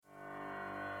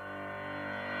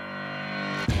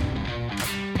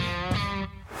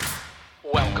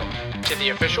Welcome to the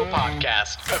official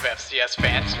podcast of FCS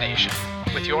Fans Nation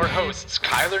with your hosts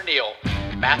Kyler Neal,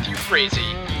 Matthew Frazee,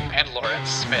 and Lawrence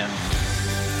Smith.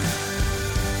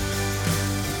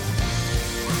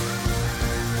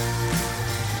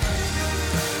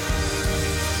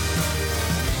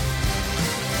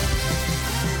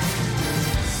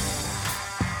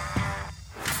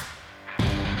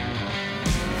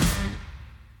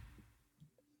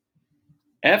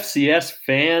 FCS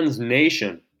Fans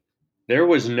Nation. There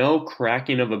was no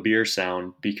cracking of a beer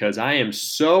sound because I am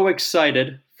so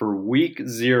excited for week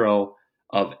 0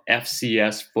 of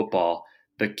FCS football.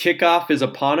 The kickoff is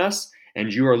upon us,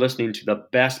 and you are listening to the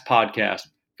best podcast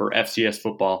for FCS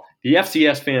football, the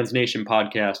FCS Fans Nation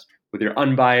podcast with your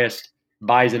unbiased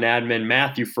Bison admin,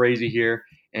 Matthew Frazee here,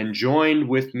 and joined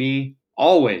with me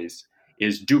always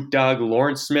is Duke Dog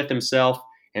Lawrence Smith himself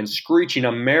and screeching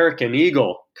American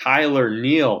Eagle, Kyler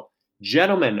Neal.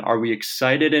 Gentlemen, are we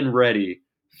excited and ready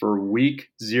for week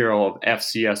 0 of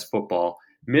FCS football?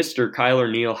 Mr. Kyler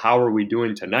Neal, how are we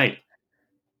doing tonight?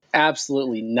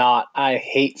 Absolutely not. I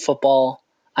hate football.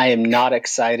 I am not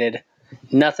excited.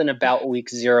 Nothing about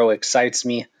week 0 excites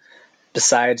me.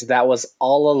 Besides, that was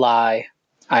all a lie.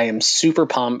 I am super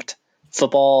pumped.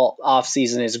 Football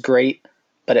offseason is great,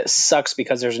 but it sucks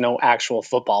because there's no actual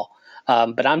football.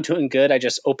 But I'm doing good. I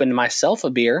just opened myself a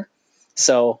beer.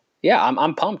 So, yeah,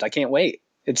 I'm pumped. I can't wait.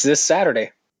 It's this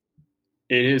Saturday.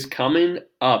 It is coming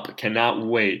up. Cannot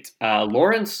wait.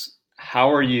 Lawrence,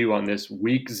 how are you on this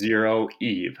week 0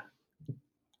 eve?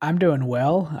 I'm doing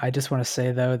well. I just want to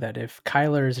say, though, that if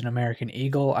Kyler is an American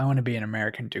Eagle, I want to be an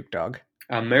American Duke Dog.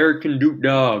 American Duke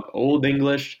Dog. Old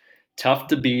English. Tough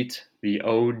to beat. The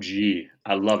OG.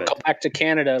 I love it. Go back to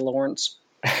Canada, Lawrence.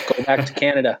 Go back to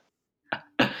Canada.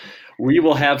 We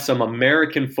will have some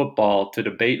American football to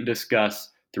debate and discuss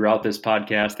throughout this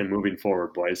podcast and moving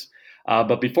forward, boys.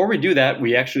 But before we do that,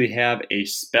 we actually have a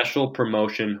special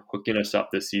promotion hooking us up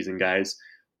this season, guys.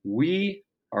 We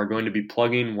are going to be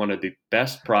plugging one of the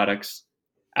best products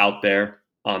out there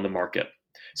on the market.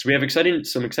 So we have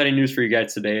some exciting news for you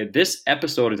guys today. This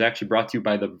episode is actually brought to you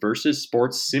by the Versus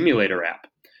Sports Simulator app.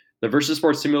 The Versus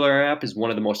Sports Simulator app is one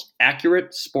of the most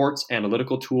accurate sports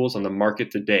analytical tools on the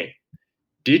market today.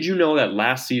 Did you know that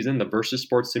last season, the Versus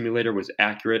Sports Simulator was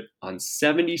accurate on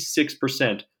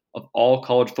 76% of all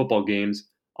college football games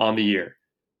on the year?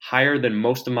 Higher than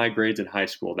most of my grades in high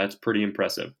school. That's pretty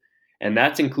impressive. And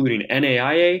that's including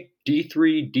NAIA,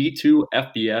 D3, D2,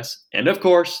 FBS, and of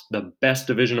course, the best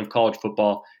division of college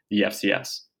football, the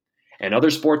FCS. And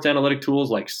other sports analytic tools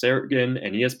like Sargon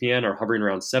and ESPN are hovering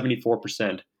around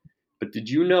 74%. But did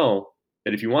you know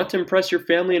that if you want to impress your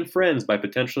family and friends by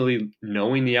potentially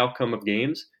knowing the outcome of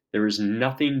games, there is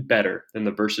nothing better than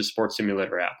the Versus Sports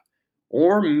Simulator app?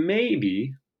 Or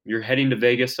maybe you're heading to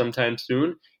Vegas sometime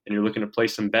soon and you're looking to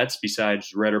place some bets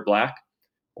besides red or black,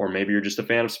 or maybe you're just a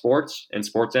fan of sports and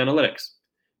sports analytics.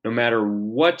 No matter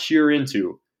what you're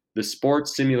into, the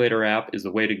Sports Simulator app is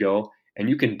the way to go, and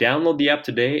you can download the app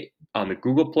today on the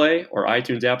Google Play or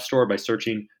iTunes App Store by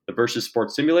searching the Versus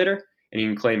Sports Simulator, and you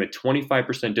can claim a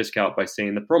 25% discount by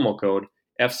saying the promo code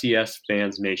FCS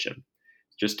Fans Nation.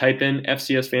 Just type in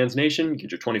FCS Fans Nation,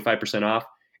 get your 25% off,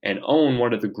 and own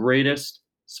one of the greatest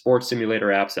sports simulator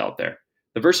apps out there.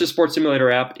 The Versus Sports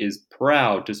Simulator app is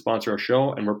proud to sponsor our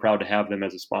show, and we're proud to have them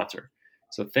as a sponsor.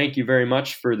 So thank you very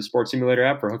much for the Sports Simulator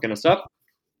app for hooking us up.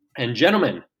 And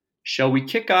gentlemen, shall we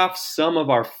kick off some of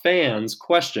our fans'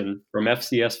 question from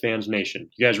FCS Fans Nation?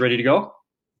 You guys ready to go?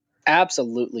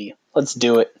 Absolutely. Let's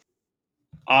do it.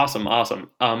 Awesome.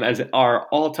 As our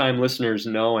all-time listeners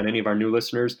know, and any of our new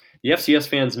listeners, the FCS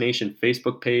Fans Nation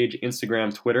Facebook page,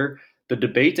 Instagram, Twitter, the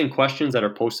debate and questions that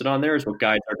are posted on there is what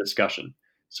guides our discussion.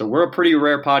 So we're a pretty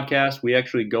rare podcast. We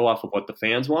actually go off of what the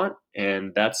fans want,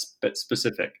 and that's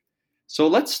specific. So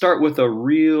let's start with a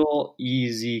real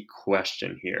easy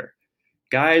question here.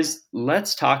 Guys,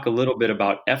 let's talk a little bit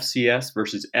about FCS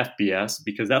versus FBS,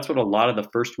 because that's what a lot of the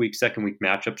first week, second week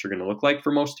matchups are going to look like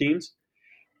for most teams.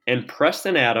 And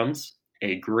Preston Adams,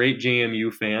 a great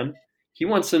JMU fan, he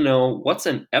wants to know what's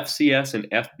an FCS and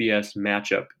FBS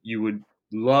matchup you would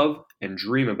love and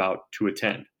dream about to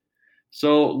attend.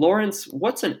 So, Lawrence,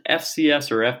 what's an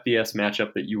FCS or FBS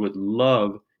matchup that you would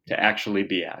love to actually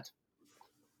be at?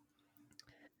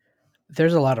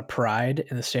 There's a lot of pride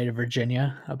in the state of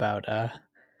Virginia about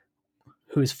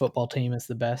whose football team is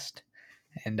the best.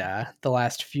 And the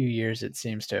last few years, it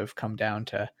seems to have come down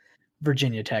to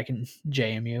Virginia Tech and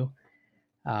JMU.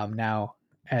 Now,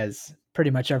 as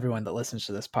pretty much everyone that listens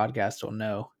to this podcast will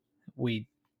know, we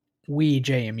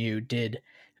JMU did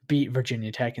beat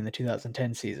Virginia Tech in the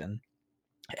 2010 season,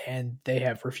 and they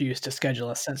have refused to schedule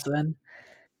us since then.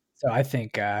 So I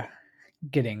think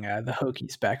getting the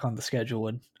Hokies back on the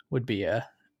schedule would be a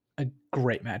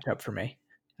great matchup for me.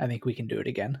 I think we can do it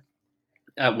again.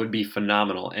 That would be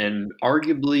phenomenal. And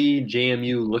arguably,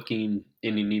 JMU looking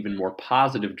in an even more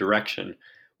positive direction.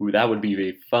 Ooh, that would be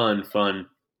a fun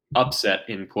upset,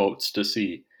 in quotes, to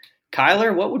see.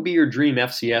 Kyler, what would be your dream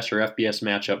FCS or FBS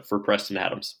matchup for Preston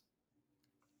Adams?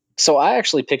 So I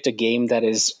actually picked a game that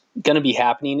is going to be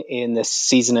happening in this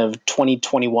season of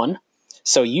 2021.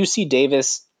 So UC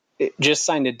Davis just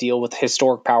signed a deal with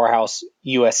historic powerhouse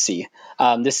USC.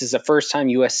 This is the first time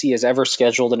USC has ever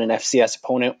scheduled an FCS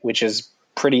opponent, which is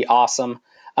pretty awesome.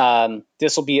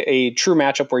 This will be a true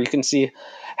matchup where you can see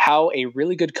how a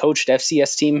really good coached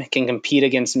FCS team can compete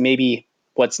against maybe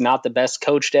what's not the best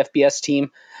coached FBS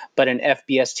team, but an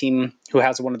FBS team who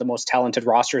has one of the most talented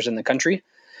rosters in the country.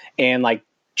 And like,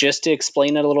 just to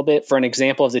explain it a little bit, for an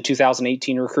example of the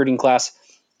 2018 recruiting class,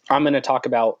 I'm going to talk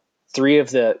about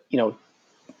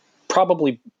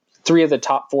probably three of the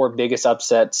top four biggest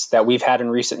upsets that we've had in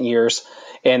recent years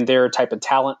and their type of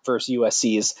talent versus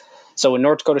USC's. So when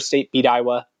North Dakota State beat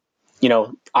Iowa,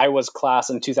 Iowa's class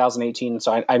in 2018,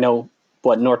 so I know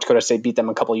what North Dakota State beat them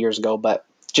a couple years ago, but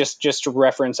just a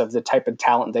reference of the type of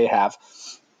talent they have.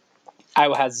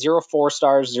 Iowa has 0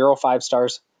 4-stars, 0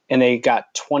 5-stars, and they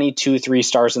got 22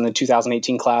 3-stars in the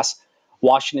 2018 class.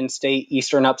 Washington State,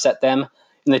 Eastern upset them.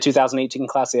 In the 2018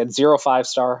 class, they had 0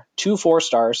 5-star, 2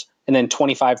 4-stars, and then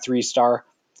 25 3-star.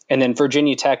 And then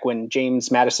Virginia Tech, when James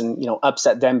Madison,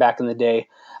 upset them back in the day,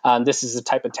 this is the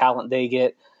type of talent they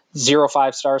get. 0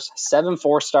 5-stars, 7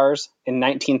 4-stars, and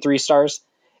 19 3-stars.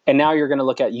 And now you're going to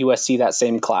look at USC, that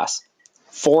same class.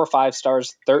 4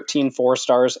 5-stars, 13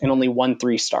 4-stars, and only 1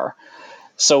 3-star.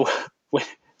 So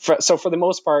for the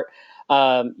most part,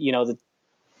 the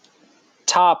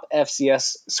top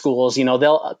FCS schools,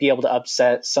 they'll be able to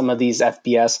upset some of these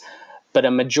FBS, but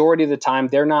a majority of the time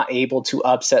they're not able to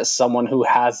upset someone who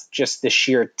has just the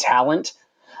sheer talent,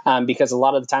 because a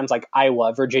lot of the times, like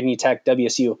Iowa, Virginia Tech,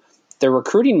 WSU, they're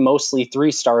recruiting mostly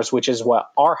 3-stars, which is what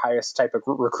our highest type of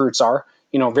recruits are.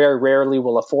 Very rarely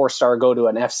will a 4-star go to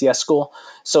an FCS school.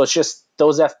 So it's just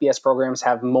those FBS programs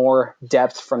have more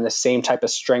depth from the same type of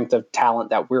strength of talent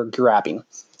that we're grabbing.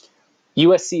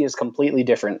 USC is completely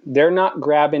different. They're not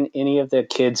grabbing any of the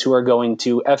kids who are going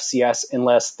to FCS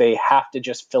unless they have to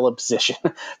just fill a position.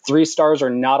 3-stars are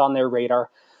not on their radar.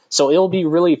 So it'll be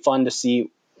really fun to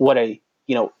see what a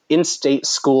in-state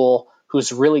school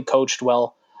who's really coached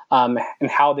well, and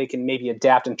how they can maybe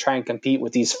adapt and try and compete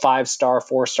with these 5-star,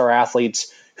 4-star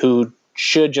athletes who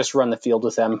should just run the field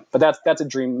with them. But that's a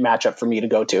dream matchup for me to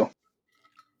go to.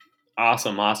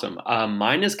 Awesome.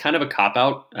 Mine is kind of a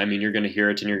cop-out. I mean, you're going to hear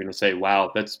it and you're going to say,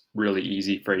 wow, that's really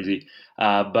easy, Frazee.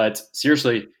 But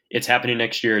seriously, it's happening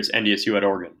next year. It's NDSU at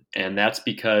Oregon. And that's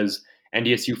because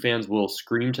NDSU fans will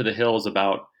scream to the hills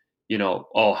about,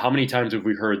 oh, how many times have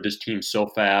we heard this team's so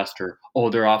fast, or, oh,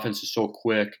 their offense is so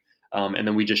quick, and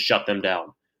then we just shut them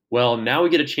down. Well, now we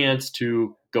get a chance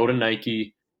to go to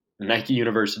Nike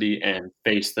University, and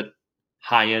face the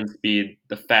high-end speed,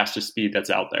 the fastest speed that's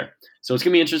out there. So it's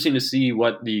going to be interesting to see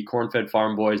what the corn-fed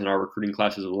farm boys in our recruiting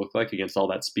classes will look like against all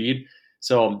that speed.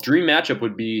 So dream matchup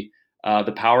would be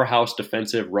the powerhouse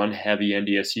defensive run-heavy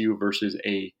NDSU versus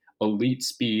a elite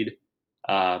speed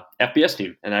FBS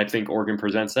team. And I think Oregon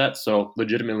presents that. So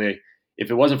legitimately,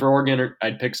 if it wasn't for Oregon,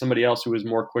 I'd pick somebody else who was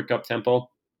more quick up tempo,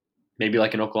 maybe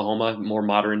like in Oklahoma, more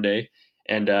modern day.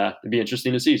 And it'd be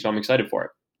interesting to see. So I'm excited for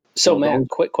it. So Matt,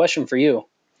 quick question for you.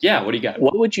 Yeah, what do you got?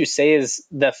 What would you say is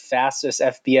the fastest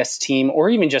FBS team, or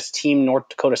even just team North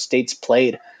Dakota State's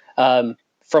played? From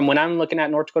when I'm looking at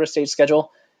North Dakota State's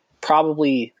schedule,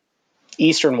 probably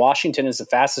Eastern Washington is the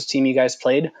fastest team you guys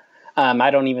played. I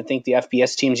don't even think the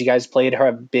FBS teams you guys played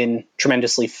have been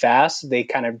tremendously fast. They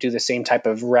kind of do the same type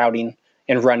of routing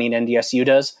and running NDSU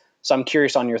does. So I'm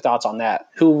curious on your thoughts on that.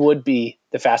 Who would be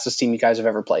the fastest team you guys have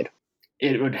ever played?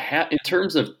 It would have, in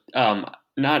terms of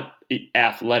not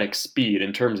athletic speed,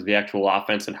 in terms of the actual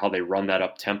offense and how they run that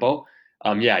up tempo.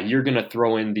 You're going to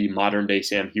throw in the modern day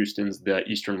Sam Houstons, the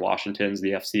Eastern Washingtons,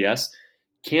 the FCS.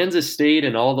 Kansas State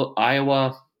and all the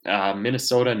Iowa,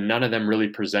 Minnesota, none of them really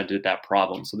presented that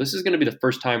problem. So this is going to be the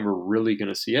first time we're really going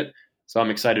to see it. So I'm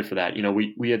excited for that.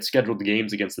 We had scheduled the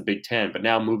games against the Big Ten, but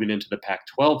now moving into the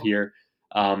Pac-12 here,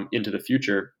 into the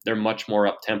future, they're much more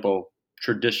up tempo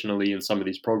traditionally in some of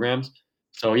these programs.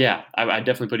 So yeah, I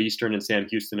definitely put Eastern and Sam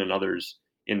Houston and others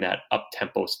in that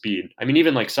up-tempo speed. I mean,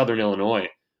 even like Southern Illinois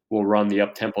will run the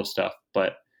up-tempo stuff,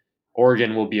 but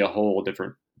Oregon will be a whole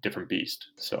different beast.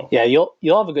 So yeah, you'll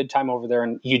have a good time over there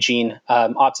in Eugene.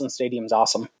 Autzen Stadium's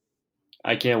awesome.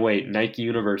 I can't wait. Nike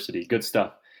University, good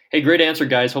stuff. Hey, great answer,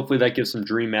 guys. Hopefully that gives some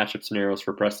dream matchup scenarios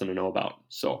for Preston to know about.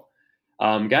 So,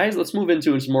 guys, let's move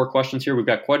into some more questions here. We've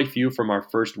got quite a few from our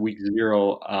first week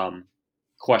 0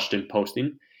 question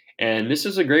posting. And this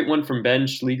is a great one from Ben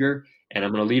Schleger. And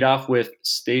I'm going to lead off with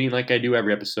stating, like I do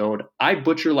every episode, I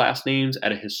butcher last names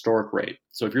at a historic rate.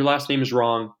 So if your last name is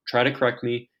wrong, try to correct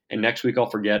me. And next week I'll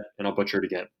forget and I'll butcher it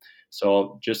again.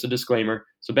 So just a disclaimer.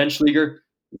 So Ben Schleger,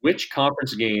 which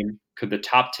conference game could the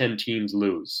top 10 teams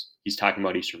lose? He's talking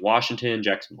about Eastern Washington,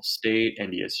 Jacksonville State,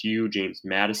 NDSU, James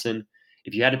Madison.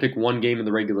 If you had to pick one game in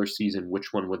the regular season,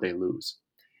 which one would they lose?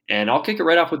 And I'll kick it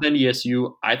right off with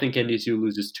NDSU. I think NDSU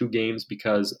loses 2 games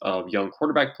because of young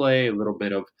quarterback play, a little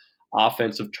bit of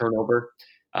offensive turnover.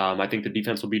 I think the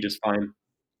defense will be just fine.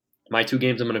 My 2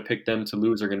 games I'm going to pick them to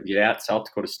lose are going to be at South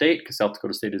Dakota State, because South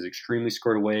Dakota State is extremely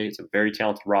squared away. It's a very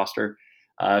talented roster.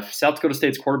 If South Dakota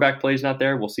State's quarterback play is not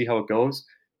there, we'll see how it goes.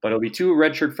 But it'll be 2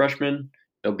 redshirt freshmen.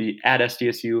 They'll be at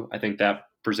SDSU. I think that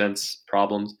presents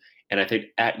problems. And I think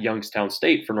at Youngstown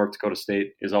State for North Dakota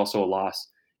State is also a loss.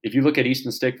 If you look at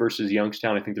Easton Stick versus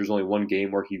Youngstown, I think there's only one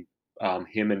game where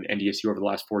him and NDSU over the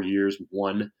last 4 years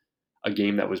won a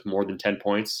game that was more than 10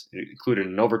 points. It included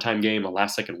an overtime game, a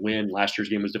last-second win. Last year's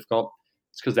game was difficult.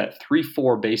 It's because that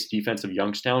 3-4 base defense of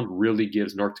Youngstown really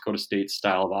gives North Dakota State's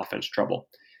style of offense trouble.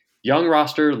 Young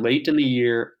roster, late in the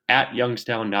year, at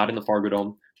Youngstown, not in the Fargo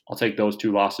Dome. I'll take those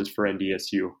 2 losses for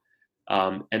NDSU.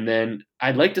 And then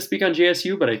I'd like to speak on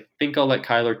JSU, but I think I'll let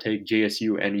Kyler take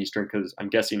JSU and Eastern because I'm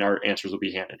guessing our answers will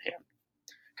be hand in hand.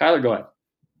 Kyler, go ahead.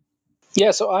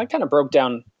 Yeah, so I kind of broke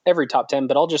down every top 10,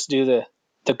 but I'll just do the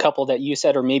couple that you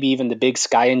said, or maybe even the Big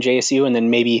Sky in JSU, and then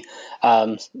maybe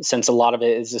since a lot of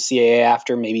it is the CAA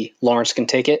after, maybe Lawrence can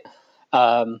take it.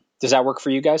 Does that work for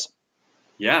you guys?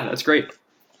 Yeah, that's great.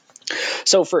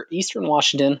 So for Eastern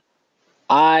Washington,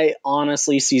 I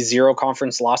honestly see 0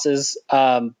 conference losses.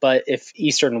 But if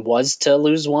Eastern was to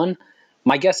lose one,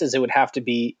 my guess is it would have to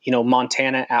be,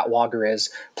 Montana at Wagarez,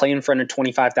 playing in front of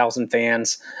 25,000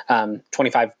 fans,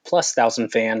 25 plus thousand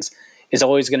fans is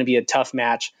always going to be a tough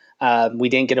match. We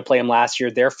didn't get to play them last year.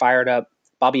 They're fired up.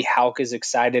 Bobby Hauck is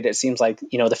excited. It seems like,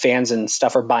 the fans and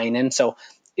stuff are buying in. So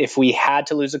if we had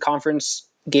to lose a conference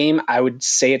game, I would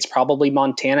say it's probably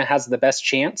Montana has the best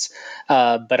chance.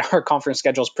 But our conference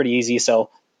schedule is pretty easy,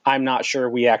 so I'm not sure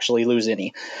we actually lose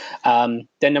any. Then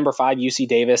number 5, UC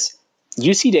Davis.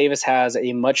 UC Davis has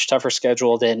a much tougher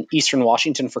schedule than Eastern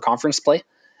Washington for conference play.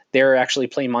 They're actually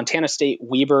playing Montana State,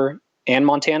 Weber, and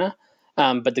Montana.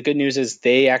 But the good news is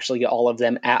they actually get all of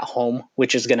them at home,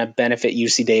 which is going to benefit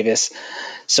UC Davis.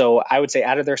 So I would say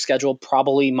out of their schedule,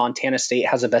 probably Montana State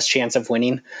has the best chance of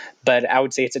winning. But I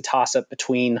would say it's a toss-up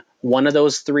between one of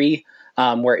those 3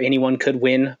 where anyone could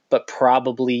win, but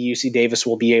probably UC Davis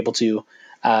will be able to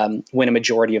win a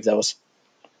majority of those.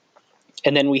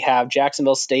 And then we have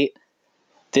Jacksonville State.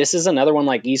 This is another one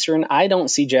like Eastern. I don't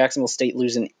see Jacksonville State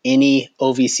losing any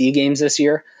OVC games this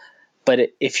year.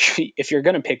 But if you're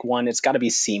going to pick one, it's got to be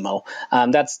SEMO.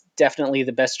 That's definitely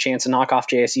the best chance to knock off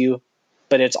JSU.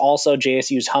 But it's also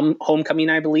JSU's homecoming,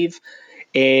 I believe.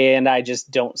 And I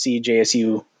just don't see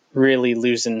JSU really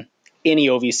losing any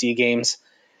OVC games.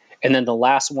 And then the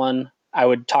last one I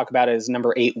would talk about is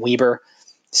number 8, Weber.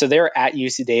 So they're at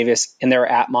UC Davis and they're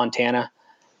at Montana.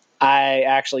 I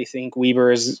actually think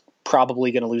Weber is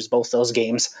probably going to lose both those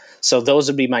games. So those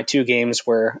would be my 2 games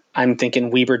where I'm thinking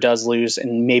Weber does lose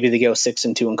and maybe they go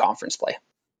 6-2 in conference play.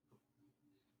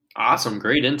 Awesome.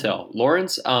 Great intel.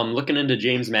 Lawrence, looking into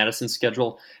James Madison's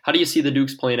schedule, how do you see the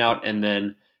Dukes playing out? And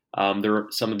then there are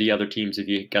some of the other teams if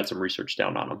you got some research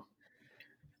down on them.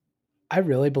 I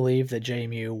really believe that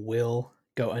JMU will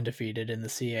go undefeated in the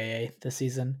CAA this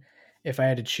season. If I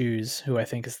had to choose who I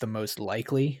think is the most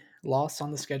likely loss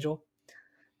on the schedule,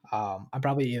 I'm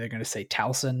probably either going to say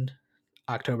Towson,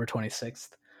 October 26th,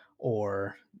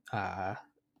 or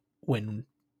when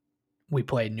we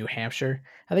played New Hampshire.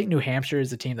 I think New Hampshire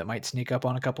is a team that might sneak up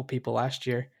on a couple people last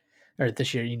year, or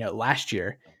this year. Last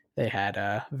year they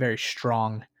had very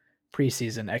strong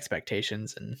preseason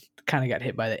expectations and kind of got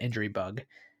hit by the injury bug.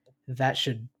 That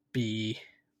should be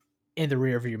in the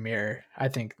rearview mirror. I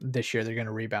think this year they're going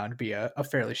to rebound, be a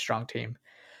fairly strong team.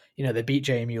 They beat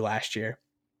JMU last year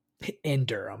in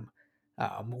Durham.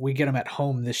 We get them at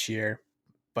home this year,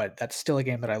 but that's still a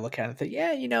game that I look at and think,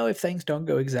 if things don't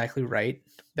go exactly right,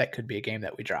 that could be a game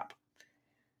that we drop.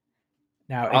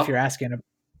 Now, if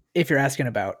you're asking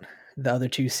about the other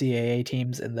 2 CAA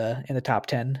teams in the top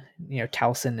 10,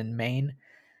 Towson and Maine,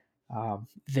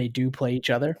 they do play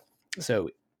each other. So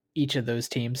each of those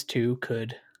teams too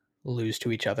could lose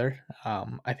to each other.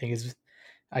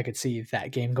 I could see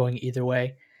that game going either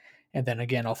way. And then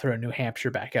again, I'll throw New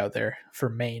Hampshire back out there for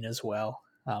Maine as well.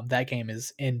 That game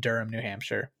is in Durham, New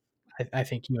Hampshire. I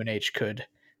think UNH could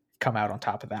come out on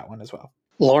top of that one as well.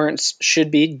 Lawrence,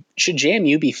 should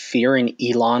JMU be fearing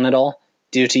Elon at all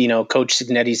due to Coach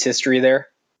Signetti's history there?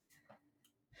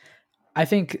 I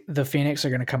think the Phoenix are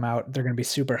going to come out. They're going to be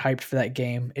super hyped for that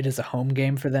game. It is a home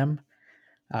game for them,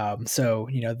 so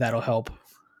that'll help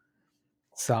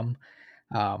some.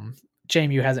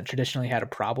 JMU hasn't traditionally had a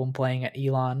problem playing at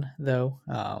Elon, though.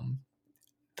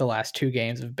 The last 2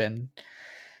 games have been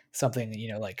something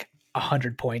like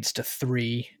 100 points to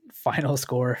 3 final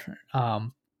score.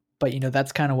 But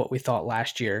that's kind of what we thought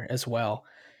last year as well.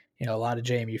 A lot of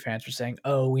JMU fans were saying,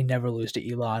 "Oh, we never lose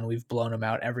to Elon. We've blown them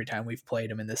out every time we've played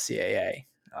them in the CAA."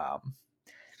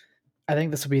 I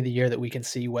think this will be the year that we can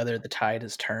see whether the tide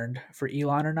has turned for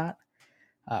Elon or not.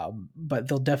 But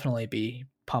they'll definitely be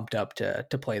pumped up to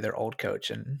play their old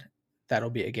coach, and that'll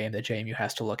be a game that JMU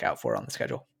has to look out for on the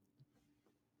schedule.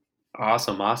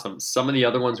 Awesome. Some of the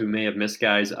other ones we may have missed,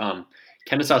 guys.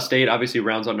 Kennesaw State obviously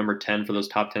rounds out number 10 for those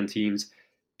top 10 teams.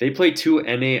 They play 2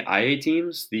 NAIA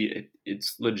teams.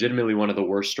 It's legitimately one of the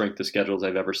worst strength of schedules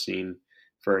I've ever seen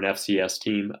for an FCS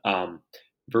team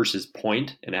versus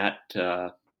Point and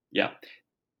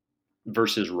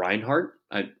versus Reinhardt.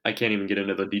 I can't even get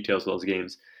into the details of those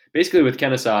games. Basically, with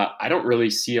Kennesaw, I don't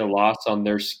really see a loss on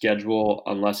their schedule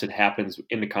unless it happens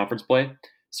in the conference play.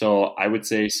 So I would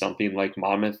say something like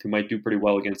Monmouth, who might do pretty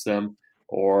well against them,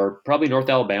 or probably North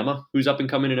Alabama, who's up and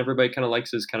coming and everybody kind of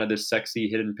likes as kind of this sexy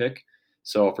hidden pick.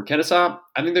 So for Kennesaw,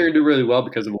 I think they're going to do really well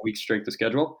because of a weak strength of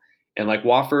schedule. And like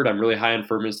Wofford, I'm really high on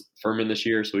Furman this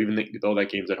year. So even though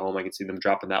that game's at home, I can see them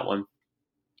dropping that one.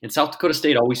 And South Dakota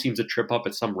State always seems to trip up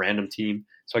at some random team.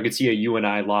 So I could see a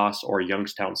UNI loss or a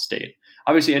Youngstown State.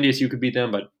 Obviously, NDSU could beat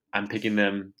them, but I'm picking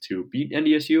them to beat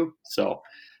NDSU. So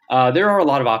there are a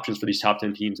lot of options for these top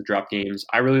 10 teams to drop games.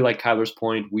 I really like Kyler's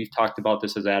point. We've talked about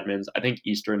this as admins. I think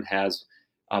Eastern has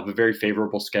a very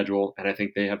favorable schedule, and I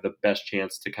think they have the best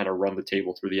chance to kind of run the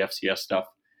table through the FCS stuff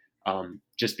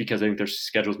just because I think their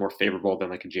schedule is more favorable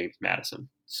than like a James Madison.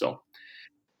 So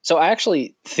I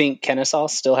actually think Kennesaw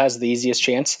still has the easiest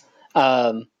chance.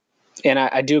 And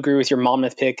I do agree with your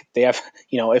Monmouth pick. They have,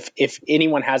 if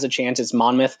anyone has a chance, it's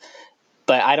Monmouth.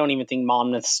 But I don't even think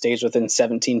Monmouth stays within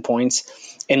 17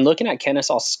 points. And looking at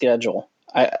Kennesaw's schedule,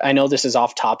 I know this is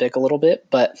off topic a little bit,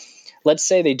 but let's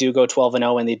say they do go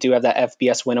 12-0 and they do have that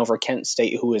FBS win over Kent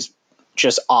State, who is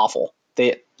just awful.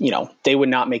 They would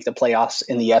not make the playoffs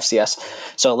in the FCS.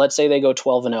 So let's say they go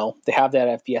 12-0, they have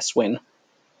that FBS win.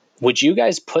 Would you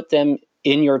guys put them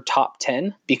in your top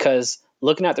 10? Because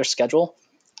looking at their schedule,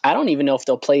 I don't even know if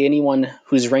they'll play anyone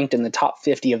who's ranked in the top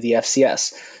 50 of the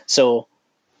FCS. So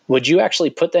would you actually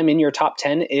put them in your top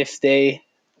 10 if they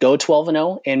go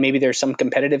 12-0 and maybe there's some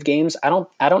competitive games? I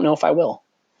don't know if I will.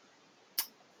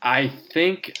 I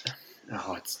think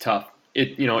it's tough.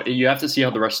 You have to see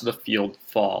how the rest of the field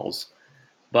falls.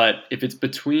 But if it's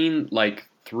between like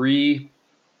 3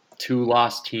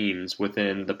 2-loss teams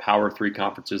within the Power 3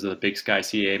 conferences of the Big Sky,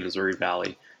 CAA, Missouri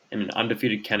Valley, and an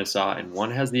undefeated Kennesaw, and one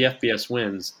has the FBS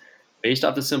wins, based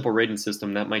off the simple rating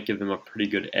system, that might give them a pretty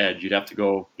good edge. You'd have to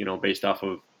go, based off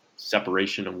of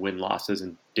separation of win-losses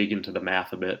and dig into the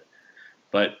math a bit.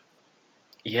 But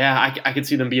yeah, I could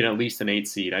see them being at least an 8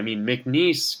 seed. I mean,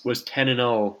 McNeese was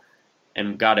 10-0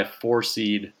 and got a 4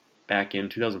 seed back in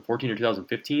 2014 or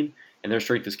 2015, and their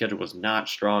strength of schedule was not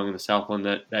strong in the Southland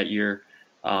that year.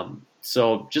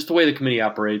 So just the way the committee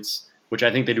operates, which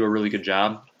I think they do a really good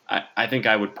job, I think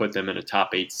I would put them in a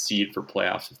top 8 seed for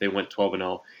playoffs if they went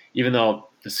 12-0, even though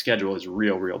the schedule is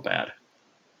real, real bad.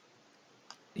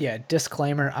 Yeah,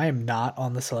 disclaimer, I am not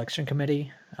on the selection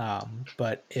committee,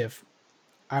 but if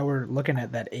I were looking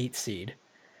at that 8 seed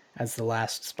as the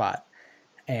last spot,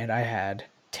 and I had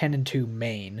 10-2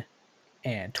 Maine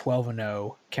and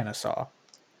 12-0 Kennesaw,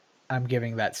 I'm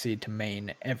giving that seed to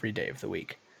Maine every day of the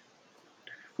week.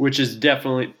 Which is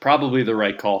probably the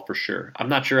right call for sure. I'm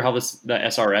not sure how the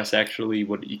SRS actually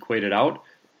would equate it out,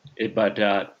 but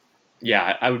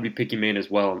I would be picking Maine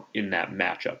as well in that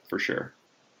matchup for sure.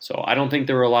 So I don't think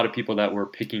there were a lot of people that were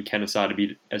picking Kennesaw to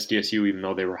beat SDSU, even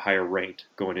though they were higher ranked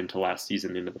going into last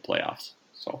season into the playoffs.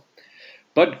 So,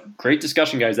 but great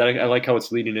discussion, guys. I like how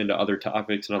it's leading into other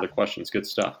topics and other questions. Good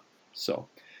stuff. So,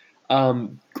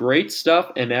 great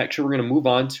stuff. And actually, we're going to move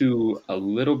on to a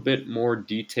little bit more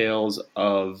details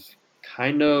of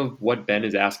kind of what Ben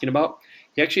is asking about.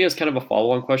 He actually has kind of a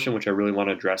follow-on question, which I really want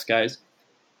to address, guys.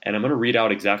 And I'm going to read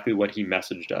out exactly what he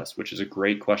messaged us, which is a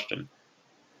great question.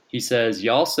 He says,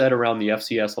 y'all said around the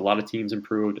FCS a lot of teams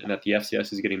improved and that the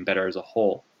FCS is getting better as a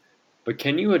whole. But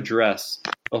can you address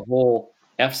the whole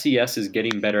FCS is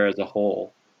getting better as a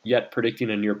whole yet predicting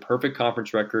a near perfect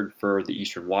conference record for the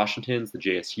Eastern Washingtons, the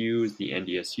JSUs, the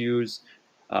NDSUs,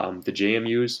 the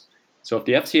JMUs. So if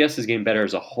the FCS is getting better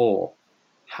as a whole,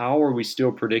 how are we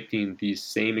still predicting these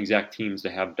same exact teams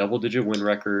to have double-digit win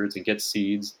records and get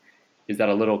seeds? Is that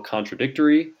a little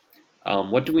contradictory?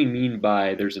 What do we mean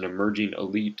by there's an emerging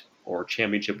elite or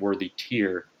championship-worthy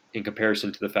tier in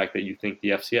comparison to the fact that you think the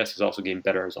FCS is also getting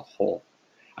better as a whole?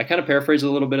 I kind of paraphrase a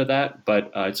little bit of that,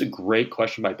 but it's a great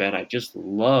question by Ben. I just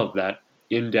love that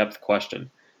in-depth question.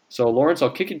 So, Lawrence,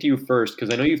 I'll kick it to you first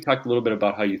because I know you've talked a little bit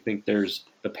about how you think there's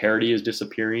the parity is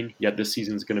disappearing, yet this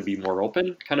season's going to be more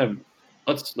open. Kind of,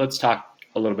 let's talk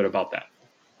a little bit about that.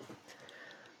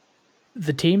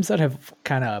 The teams that have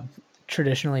kind of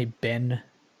traditionally been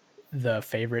the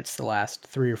favorites the last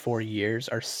 3 or 4 years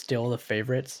are still the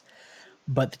favorites,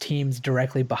 but the teams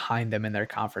directly behind them in their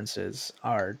conferences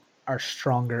are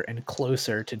stronger and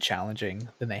closer to challenging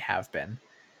than they have been.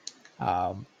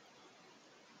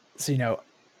 So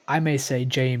I may say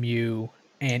JMU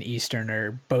and Eastern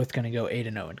are both going to go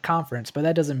 8-0 in conference, but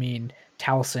that doesn't mean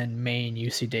Towson, Maine,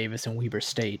 UC Davis, and Weber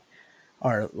State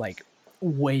are like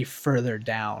way further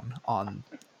down on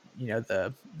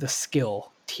the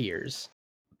skill tiers.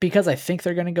 Because I think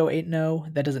they're going to go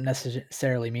 8-0, that doesn't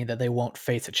necessarily mean that they won't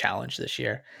face a challenge this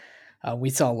year. We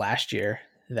saw last year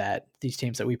that these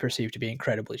teams that we perceive to be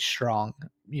incredibly strong,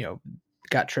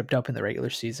 got tripped up in the regular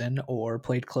season or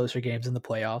played closer games in the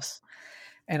playoffs.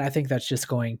 And I think that's just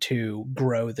going to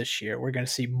grow this year. We're going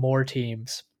to see more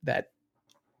teams that,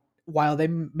 while they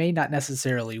may not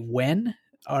necessarily win,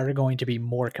 are going to be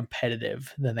more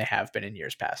competitive than they have been in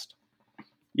years past.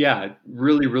 Yeah,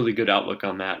 really, really good outlook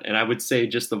on that. And I would say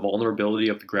just the vulnerability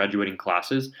of the graduating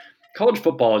classes. College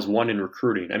football is one in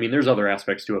recruiting. I mean, there's other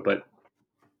aspects to it, but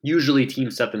usually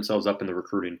teams set themselves up in the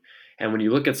recruiting. And when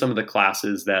you look at some of the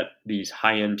classes that these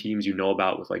high-end teams you know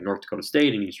about with like North Dakota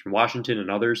State and Eastern Washington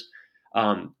and others,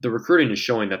 the recruiting is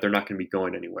showing that they're not going to be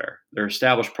going anywhere. They're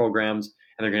established programs,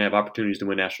 and they're going to have opportunities to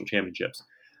win national championships.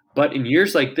 But in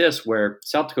years like this, where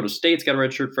South Dakota State's got a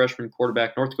redshirt freshman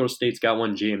quarterback, North Dakota State's got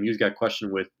one, JMU's got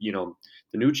questioned with,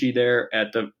 Danucci there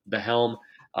at the helm.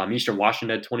 Eastern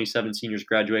Washington had 27 seniors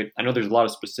graduate. I know there's a lot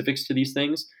of specifics to these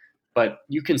things, but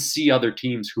you can see other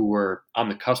teams who were on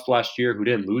the cusp last year who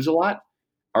didn't lose a lot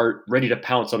are ready to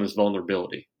pounce on this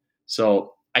vulnerability.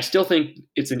 So I still think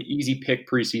it's an easy pick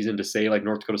preseason to say like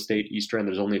North Dakota State, Eastern,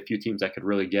 there's only a few teams that could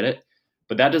really get it.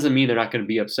 But that doesn't mean they're not going to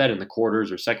be upset in the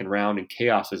quarters or second round and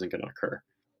chaos isn't going to occur.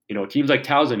 Teams like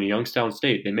Towson and Youngstown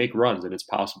State, they make runs and it's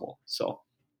possible. So,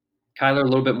 Kyler, a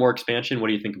little bit more expansion. What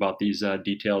do you think about these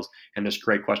details and this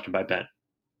great question by Ben?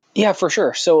 Yeah, for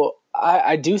sure. So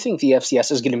I do think the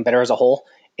FCS is getting better as a whole.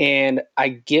 And I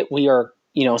get we are,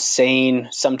 saying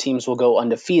some teams will go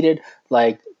undefeated.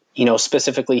 Like,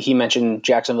 specifically he mentioned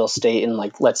Jacksonville State and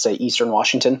like, let's say Eastern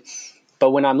Washington.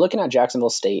 But when I'm looking at Jacksonville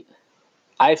State,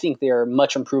 I think they are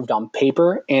much improved on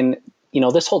paper. And,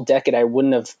 this whole decade, I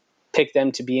wouldn't have picked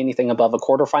them to be anything above a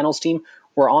quarterfinals team.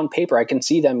 Where on paper, I can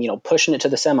see them, pushing it to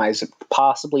the semis,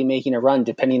 possibly making a run,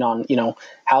 depending on,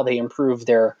 how they improve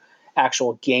their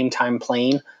actual game time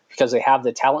playing because they have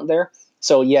the talent there.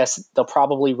 So, yes, they'll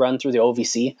probably run through the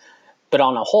OVC. But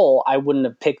on a whole, I wouldn't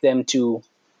have picked them to,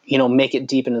 make it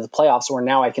deep into the playoffs where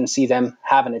now I can see them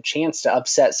having a chance to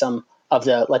upset some of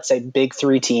the, let's say, big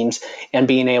three teams and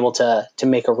being able to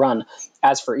make a run.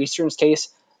 As for Eastern's case,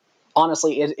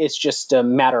 honestly, it's just a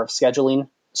matter of scheduling.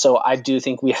 So I do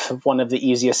think we have one of the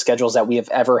easiest schedules that we have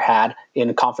ever had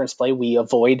in conference play. We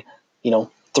avoid,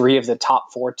 three of the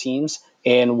top four teams,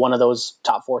 and one of those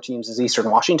top four teams is Eastern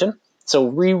Washington. So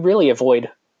we really avoid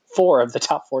four of the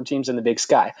top four teams in the Big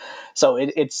Sky. So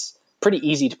it's pretty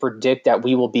easy to predict that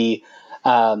we will be,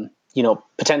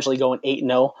 potentially going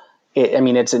 8-0.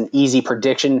 It's an easy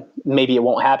prediction. Maybe it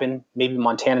won't happen. Maybe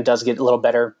Montana does get a little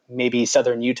better. Maybe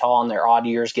Southern Utah on their odd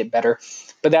years get better.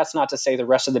 But that's not to say the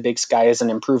rest of the Big Sky isn't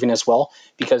improving as well,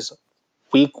 because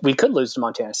we could lose to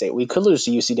Montana State. We could lose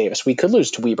to UC Davis. We could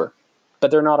lose to Weber,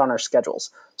 but they're not on our schedules.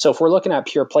 So if we're looking at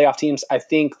pure playoff teams, I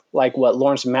think like what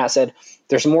Lawrence and Matt said,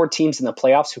 there's more teams in the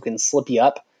playoffs who can slip you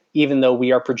up, even though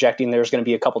we are projecting there's going to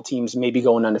be a couple teams maybe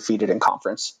going undefeated in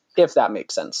conference, if that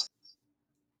makes sense.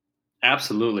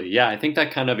 Absolutely. Yeah, I think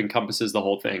that kind of encompasses the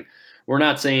whole thing. We're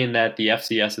not saying that the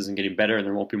FCS isn't getting better and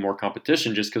there won't be more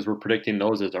competition just because we're predicting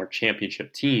those as our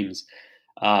championship teams.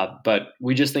 But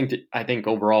we just think that, I think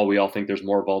overall, we all think there's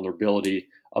more vulnerability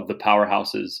of the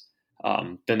powerhouses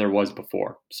than there was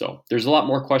before. So there's a lot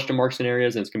more question marks in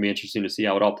areas, and it's going to be interesting to see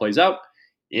how it all plays out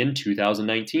in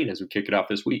 2019 as we kick it off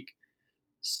this week.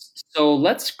 So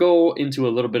let's go into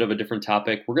a little bit of a different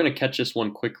topic. We're going to catch this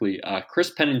one quickly. Chris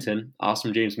Pennington,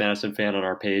 awesome James Madison fan on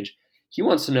our page, He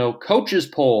wants to know coaches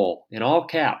poll in all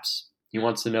caps. He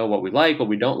wants to know what we like, what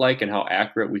we don't like, and how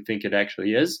accurate we think it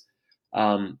actually is.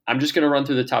 I'm just going to run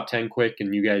through the top 10 quick,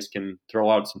 and you guys can throw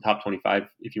out some top 25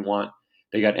 if you want.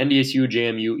 They got NDSU,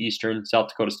 JMU, Eastern, South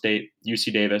Dakota State,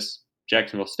 UC Davis,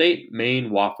 Jacksonville State,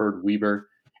 Maine, Wofford, Weber,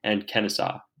 and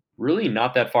Kennesaw. Really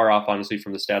not that far off, honestly,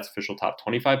 from the Stats official top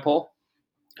 25 poll.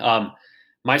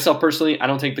 Myself personally, I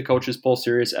don't take the coaches poll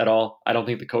serious at all. I don't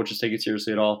think the coaches take it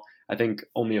seriously at all. I think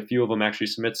only a few of them actually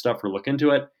submit stuff or look into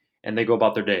it, and they go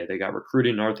about their day. They got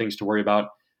recruiting and other things to worry about.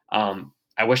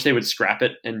 I wish they would scrap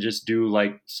it and just do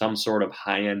like some sort of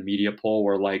high-end media poll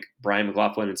where like Brian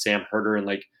McLaughlin and Sam Herder and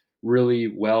like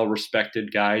really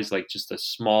well-respected guys, like just a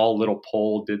small little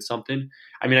poll did something.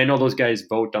 I mean, I know those guys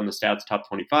vote on the Stats top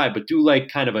 25, but do like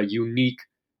kind of a unique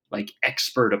like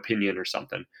expert opinion or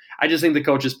something. I just think the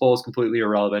coaches poll is completely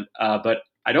irrelevant. But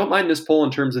I don't mind this poll in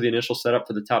terms of the initial setup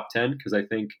for the top 10 because I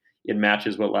think it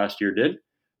matches what last year did.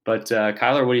 But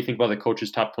Kyler, what do you think about the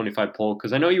coaches top 25 poll?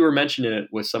 Because I know you were mentioning it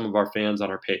with some of our fans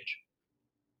on our page.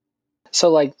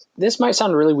 So like this might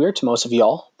sound really weird to most of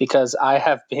y'all because I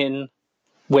have been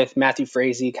with Matthew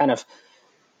Frazee kind of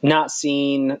not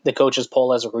seeing the coaches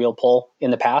poll as a real poll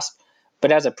in the past,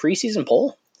 but as a preseason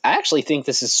poll, I actually think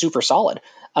this is super solid.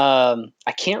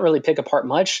 I can't really pick apart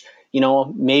much.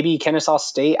 Maybe Kennesaw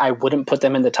State, I wouldn't put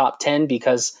them in the top 10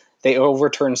 because they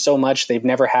overturned so much. They've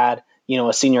never had,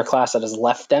 a senior class that has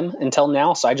left them until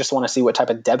now. So I just want to see what type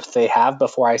of depth they have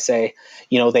before I say,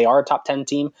 they are a top 10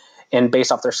 team. And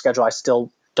based off their schedule, I still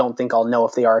don't think I'll know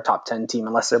if they are a top 10 team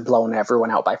unless they're blowing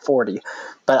everyone out by 40.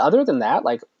 But other than that,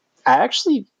 like I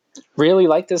actually really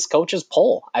like this coach's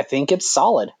poll. I think it's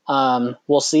solid.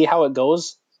 We'll see how it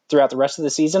goes throughout the rest of the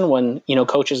season when,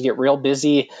 coaches get real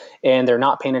busy and they're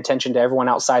not paying attention to everyone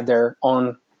outside their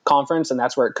own conference. And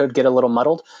that's where it could get a little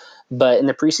muddled. But in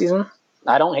the preseason,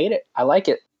 I don't hate it. I like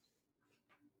it.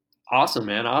 Awesome,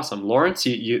 man. Awesome. Lawrence,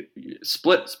 you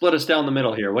split us down the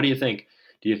middle here. What do you think?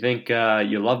 Do you think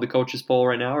you love the coaches poll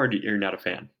right now or you're not a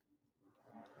fan?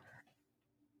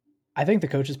 I think the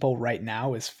coaches poll right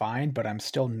now is fine, but I'm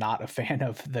still not a fan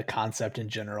of the concept in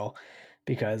general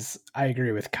because I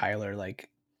agree with Kyler. Like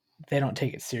they don't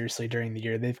take it seriously during the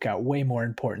year. They've got way more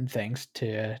important things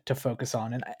to focus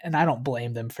on, and I don't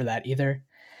blame them for that either.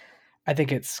 I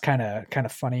think it's kind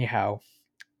of funny how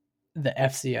the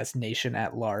FCS nation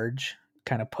at large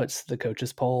kind of puts the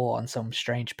coaches poll on some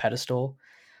strange pedestal.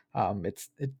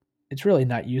 It's really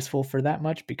not useful for that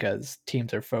much because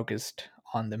teams are focused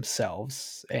on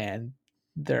themselves and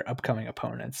their upcoming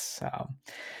opponents.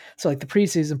 So like the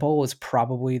preseason poll is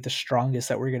probably the strongest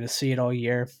that we're going to see it all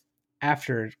year.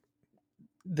 After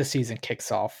the season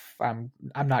kicks off, I'm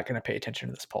not going to pay attention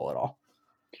to this poll at all.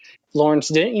 Lawrence,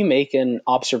 didn't you make an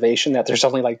observation that there's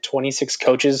only like 26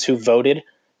 coaches who voted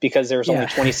because there's only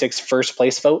 26 first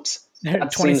place votes? There are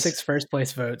 26 first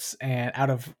place votes and out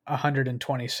of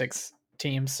 126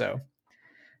 teams, so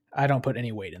I don't put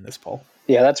any weight in this poll.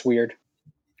 Yeah, that's weird.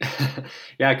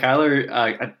 Yeah,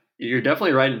 Kyler, you're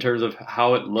definitely right in terms of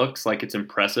how it looks like it's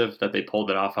impressive that they pulled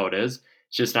it off how it is.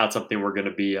 It's just not something we're going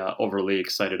to be overly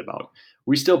excited about.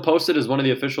 We still post it as one of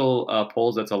the official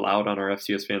polls that's allowed on our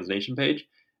FCS Fans Nation page,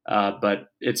 but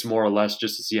it's more or less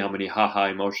just to see how many ha-ha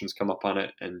emotions come up on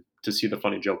it and to see the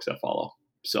funny jokes that follow.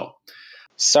 So,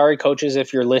 sorry, coaches,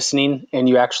 if you're listening and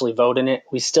you actually vote in it,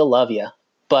 we still love you.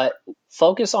 But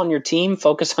focus on your team,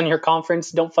 focus on your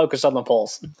conference, don't focus on the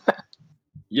polls.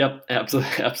 Yep,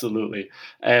 absolutely.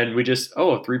 And we just,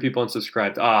 3 people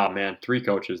unsubscribed. Man, 3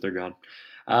 coaches, they're gone.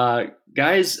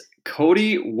 Guys,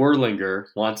 Cody Werlinger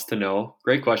wants to know,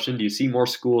 great question, do you see more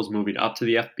schools moving up to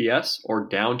the FBS or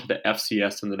down to the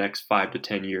FCS in the next 5 to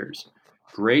 10 years?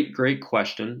 Great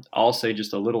question. I'll say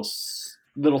just a little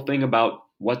thing about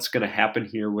what's going to happen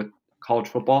here with college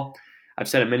football. I've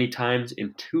said it many times,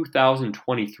 in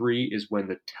 2023 is when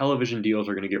the television deals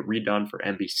are going to get redone for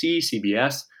NBC,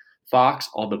 CBS, Fox,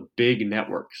 all the big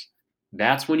networks.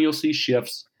 That's when you'll see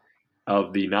shifts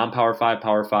of the non-Power 5,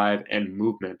 Power 5, and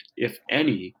movement, if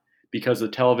any, because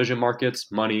of television markets,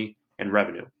 money, and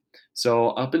revenue.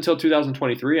 So up until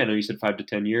 2023, I know you said 5 to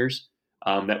 10 years,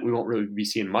 that we won't really be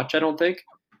seeing much, I don't think.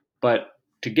 But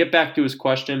to get back to his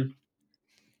question,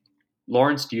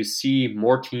 Lawrence, do you see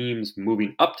more teams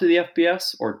moving up to the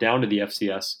FBS or down to the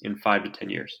FCS in 5 to 10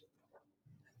 years?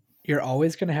 You're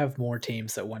always going to have more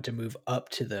teams that want to move up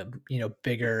to the,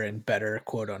 bigger and better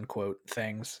quote unquote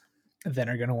things than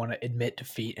are going to want to admit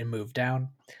defeat and move down.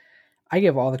 I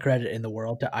give all the credit in the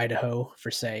world to Idaho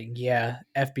for saying, yeah,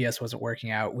 FBS wasn't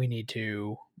working out. We need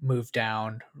to move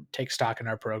down, take stock in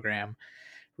our program,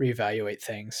 reevaluate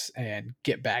things, and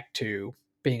get back to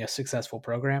being a successful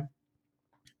program.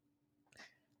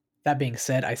 That being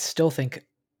said, I still think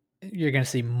you're going to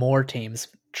see more teams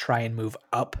try and move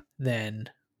up than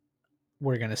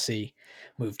we're going to see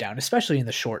move down, especially in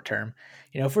the short term.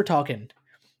 If we're talking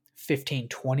 15,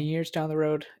 20 years down the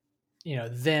road,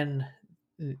 then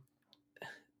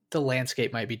the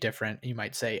landscape might be different. You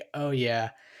might say, oh yeah,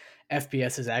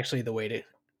 FCS is actually the way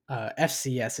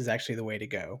to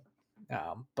go.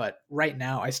 But right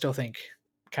now, I still think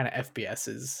kind of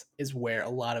FBS is where a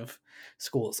lot of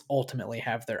schools ultimately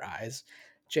have their eyes.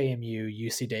 JMU,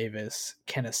 UC Davis,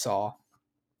 Kennesaw.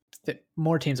 That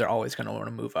more teams are always going to want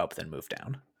to move up than move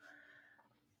down.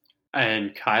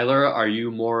 And Kyler, are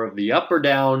you more of the up or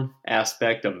down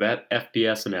aspect of that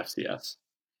FBS and FCS?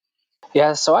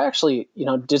 Yeah, so I actually,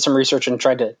 did some research and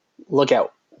tried to look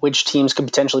at which teams could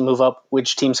potentially move up,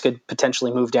 which teams could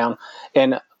potentially move down.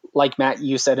 And like Matt,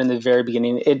 you said in the very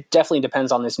beginning, it definitely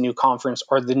depends on this new conference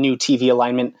or the new TV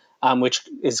alignment, which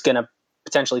is going to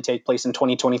potentially take place in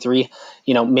 2023.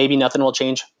 Maybe nothing will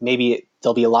change. Maybe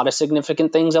there'll be a lot of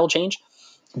significant things that'll change.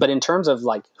 But in terms of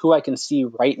like who I can see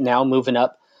right now moving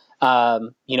up,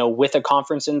 with a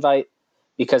conference invite,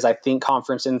 because I think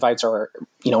conference invites are,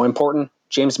 important.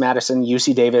 James Madison,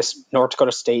 UC Davis, North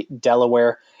Dakota State,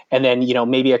 Delaware, and then,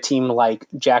 maybe a team like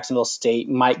Jacksonville State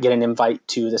might get an invite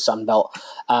to the Sun Belt.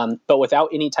 But without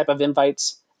any type of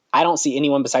invites, I don't see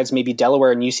anyone besides maybe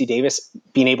Delaware and UC Davis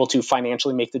being able to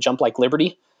financially make the jump like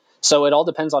Liberty. So it all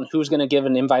depends on who's going to give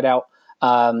an invite out.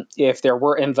 If there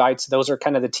were invites, those are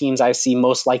kind of the teams I see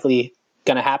most likely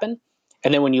going to happen.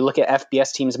 And then when you look at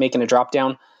FBS teams making a drop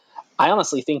down, I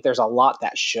honestly think there's a lot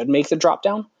that should make the drop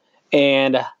down.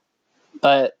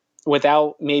 But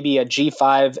without maybe a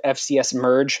G5 FCS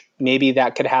merge, maybe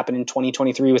that could happen in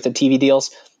 2023 with the TV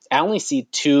deals. I only see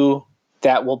two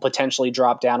that will potentially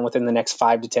drop down within the next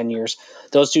 5 to 10 years.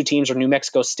 Those two teams are New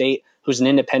Mexico State, who's an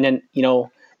independent.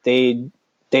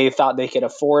 They thought they could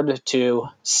afford to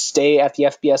stay at the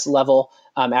FBS level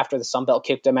after the Sun Belt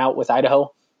kicked them out with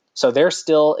Idaho. So they're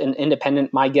still an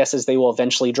independent. My guess is they will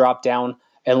eventually drop down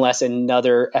unless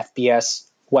another FBS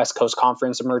West Coast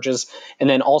Conference emerges. And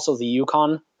then also the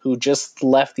UConn, who just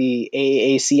left the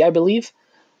AAC, I believe.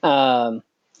 I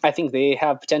think they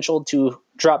have potential to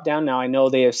drop down. Now, I know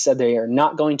they have said they are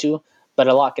not going to, but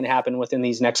a lot can happen within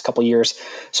these next couple years.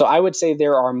 So I would say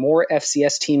there are more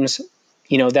FCS teams,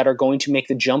 that are going to make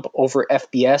the jump over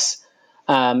FBS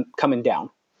coming down.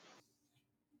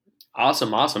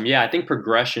 Awesome. Yeah, I think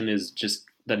progression is just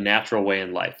the natural way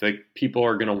in life. Like people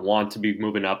are going to want to be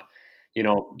moving up,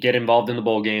 get involved in the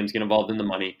bowl games, get involved in the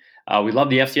money. We love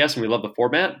the FCS and we love the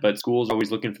format, but schools are always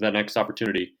looking for that next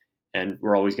opportunity, and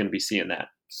we're always going to be seeing that.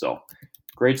 So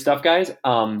great stuff, guys.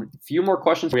 A few more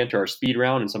questions. We enter our speed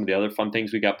round and some of the other fun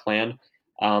things we got planned.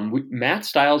 Matt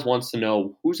Stiles wants to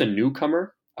know who's a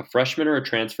newcomer, a freshman, or a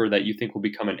transfer that you think will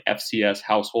become an FCS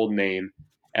household name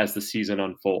as the season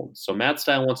unfolds. So Matt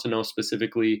Stiles wants to know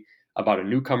specifically about a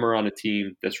newcomer on a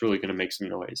team that's really going to make some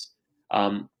noise.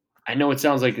 I know it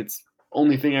sounds like it's the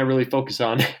only thing I really focus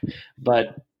on,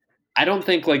 but I don't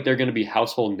think like they're going to be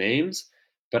household names,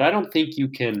 but I don't think you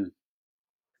can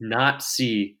not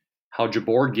see how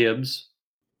Jabor Gibbs,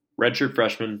 redshirt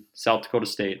freshman, South Dakota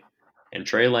State, and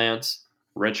Trey Lance,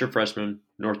 redshirt freshman,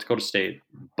 North Dakota State,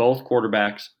 both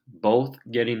quarterbacks, both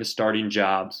getting the starting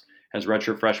jobs as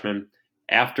redshirt freshmen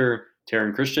after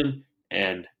Taryn Christian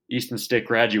and Easton Stick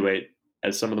graduate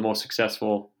as some of the most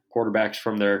successful quarterbacks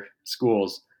from their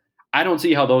schools. I don't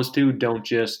see how those two don't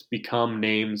just become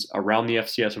names around the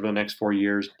FCS over the next 4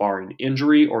 years, barring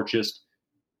injury or just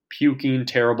puking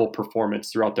terrible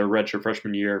performance throughout their redshirt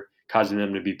freshman year, causing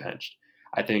them to be benched.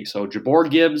 I think so. Jabor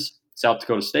Gibbs, South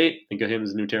Dakota State, think of him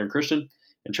as the new Taryn Christian,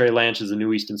 and Trey Lance is the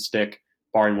new Easton Stick,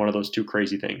 barring one of those two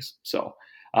crazy things. So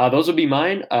those would be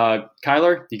mine.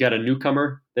 Kyler, you got a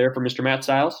newcomer there for Mr. Matt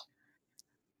Stiles?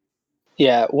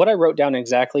 Yeah, what I wrote down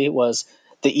exactly was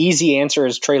the easy answer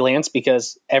is Trey Lance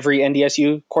because every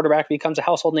NDSU quarterback becomes a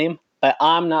household name, but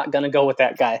I'm not going to go with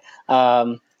that guy.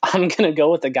 I'm going to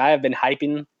go with the guy I've been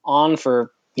hyping on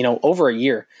for, over a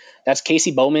year. That's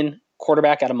Casey Bowman,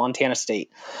 quarterback out of Montana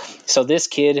State. So this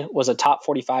kid was a top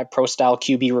 45 pro-style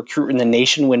QB recruit in the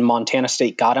nation when Montana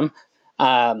State got him.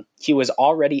 He was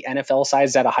already NFL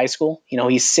sized out of high school.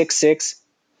 He's 6'6",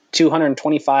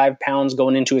 225 pounds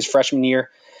going into his freshman year.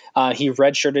 He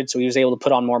redshirted, so he was able to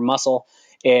put on more muscle.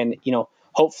 And,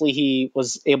 hopefully he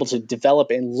was able to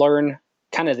develop and learn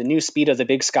kind of the new speed of the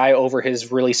Big Sky over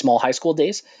his really small high school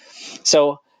days.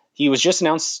 So he was just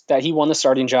announced that he won the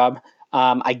starting job.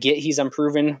 I get he's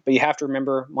unproven, but you have to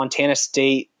remember Montana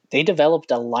State they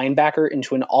developed a linebacker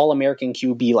into an All-American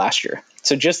QB last year.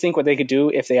 So just think what they could do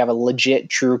if they have a legit,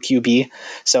 true QB.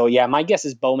 So yeah, my guess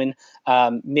is Bowman.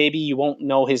 Maybe you won't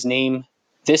know his name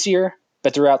this year,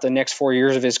 but throughout the next 4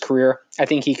 years of his career, I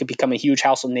think he could become a huge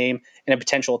household name and a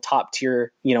potential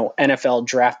top-tier, NFL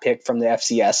draft pick from the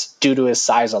FCS due to his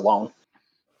size alone.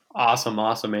 Awesome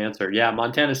answer. Yeah,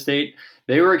 Montana State,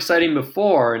 they were exciting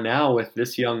before. Now with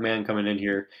this young man coming in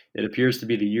here, it appears to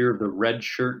be the year of the red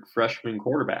shirt freshman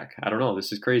quarterback. I don't know.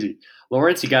 This is crazy.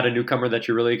 Lawrence, you got a newcomer that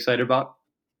you're really excited about?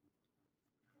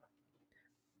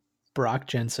 Brock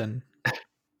Jensen,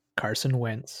 Carson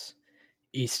Wentz,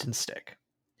 Easton Stick.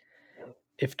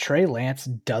 If Trey Lance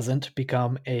doesn't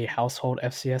become a household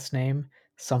FCS name,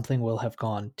 something will have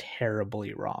gone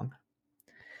terribly wrong.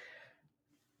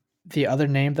 The other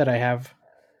name that I have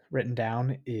written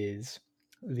down is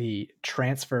the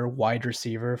transfer wide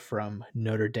receiver from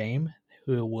Notre Dame,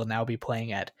 who will now be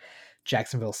playing at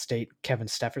Jacksonville State, Kevin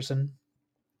Stepherson.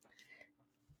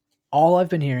 All I've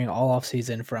been hearing all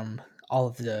offseason from all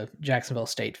of the Jacksonville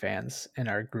State fans in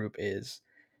our group is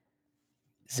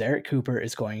Zarek Cooper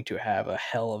is going to have a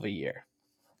hell of a year.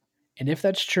 And if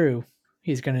that's true,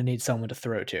 he's going to need someone to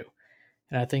throw to.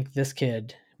 And I think this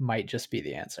kid might just be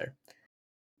the answer.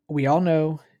 We all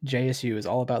know JSU is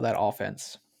all about that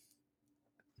offense.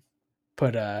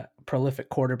 Put a prolific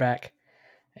quarterback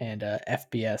and a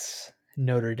FBS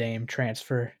Notre Dame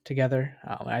transfer together.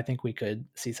 I think we could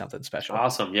see something special.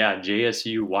 Awesome. Yeah,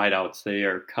 JSU wideouts, they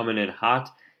are coming in hot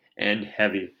and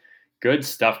heavy. Good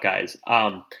stuff, guys.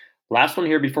 Last one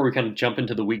here before we kind of jump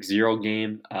into the week 0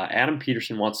 game. Adam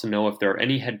Peterson wants to know if there are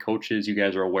any head coaches you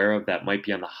guys are aware of that might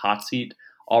be on the hot seat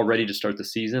all ready to start the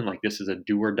season, like this is a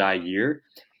do or die year.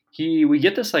 We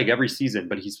get this like every season,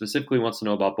 but he specifically wants to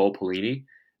know about Bo Pelini.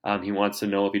 He wants to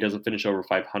know if he doesn't finish over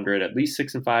 500, at least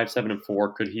 6-5,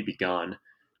 7-4, could he be gone?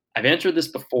 I've answered this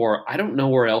before. I don't know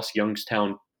where else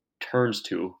Youngstown turns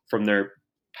to from their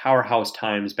powerhouse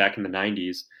times back in the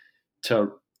 90s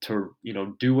to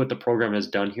do what the program has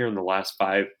done here in the last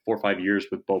 4 or 5 years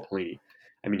with Bo Pelini.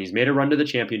 I mean, he's made a run to the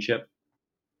championship.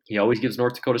 He always gives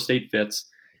North Dakota State fits.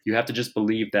 You have to just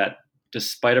believe that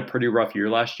despite a pretty rough year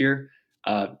last year,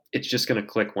 it's just going to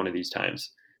click one of these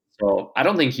times. So I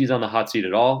don't think he's on the hot seat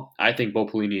at all. I think Bo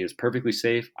Pelini is perfectly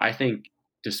safe. I think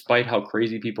despite how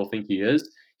crazy people think he is,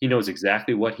 he knows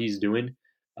exactly what he's doing.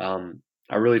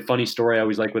 A really funny story I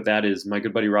always like with that is my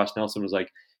good buddy Ross Nelson was like,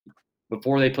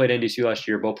 before they played NDSU last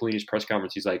year, Bo Pelini's press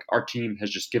conference, he's like, our team has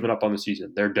just given up on the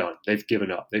season. They're done. They've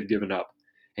given up.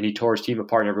 And he tore his team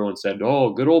apart and everyone said,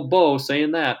 oh, good old Bo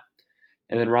saying that.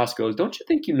 And then Ross goes, don't you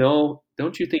think he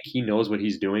knows what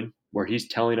he's doing, where he's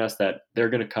telling us that they're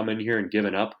going to come in here and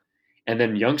giving up? And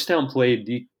then Youngstown played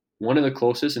one of the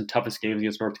closest and toughest games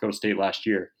against North Dakota State last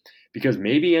year because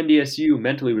maybe NDSU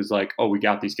mentally was like, oh, we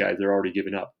got these guys. They're already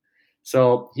giving up.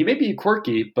 So he may be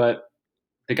quirky, but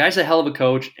the guy's a hell of a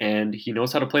coach, and he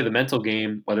knows how to play the mental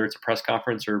game, whether it's a press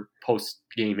conference or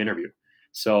post-game interview.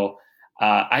 So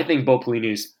I think Bo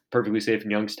Pelini is perfectly safe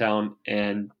in Youngstown.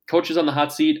 And coaches on the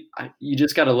hot seat, you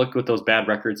just got to look with those bad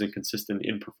records and consistent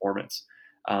in performance.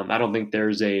 I don't think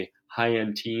there's a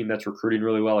high-end team that's recruiting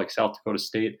really well like South Dakota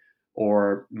State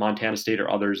or Montana State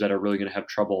or others that are really going to have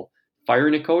trouble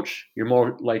firing a coach. You're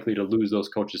more likely to lose those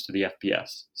coaches to the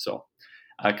FBS. So,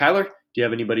 Kyler, do you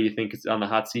have anybody you think is on the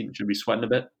hot seat and should be sweating a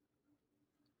bit?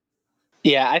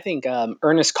 Yeah, I think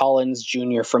Ernest Collins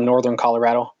Jr. from Northern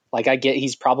Colorado. Like, I get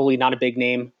he's probably not a big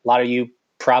name. A lot of you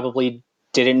probably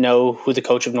didn't know who the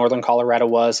coach of Northern Colorado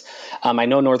was. I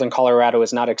know Northern Colorado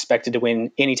is not expected to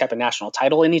win any type of national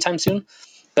title anytime soon,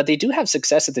 but they do have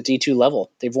success at the D2 level.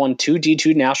 They've won 2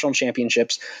 D2 national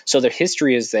championships, so their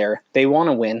history is there. They want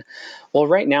to win. Well,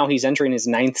 right now he's entering his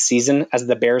 9th season as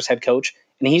the Bears head coach,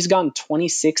 and he's gone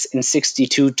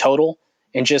 26-62 total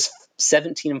and just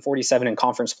 17-47 in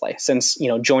conference play since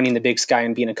joining the Big Sky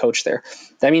and being a coach there.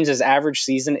 That means his average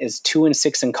season is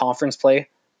 2-6 in conference play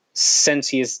since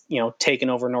he has taken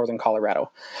over Northern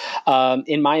Colorado.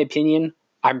 In my opinion,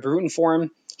 I'm rooting for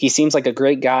him. He seems like a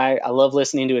great guy. I love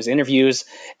listening to his interviews,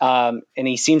 and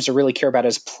he seems to really care about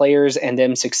his players and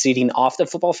them succeeding off the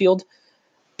football field.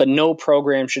 But no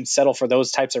program should settle for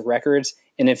those types of records.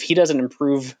 And if he doesn't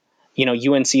improve,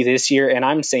 UNC this year, and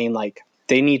I'm saying like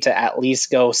they need to at least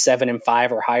go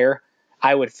 7-5 or higher,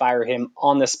 I would fire him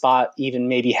on the spot, even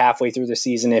maybe halfway through the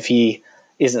season if he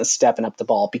isn't stepping up the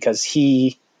ball. Because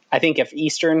I think if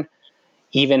Eastern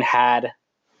even had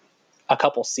a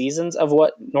couple seasons of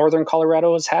what Northern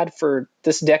Colorado has had for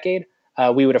this decade,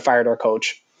 we would have fired our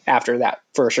coach after that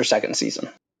first or second season.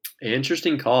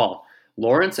 Interesting call.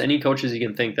 Lawrence, any coaches you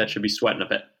can think that should be sweating a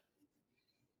bit?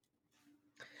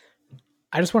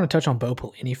 I just want to touch on Bo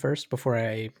Pelini first before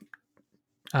I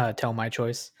tell my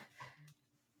choice.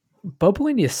 Bo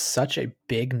Pelini is such a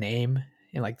big name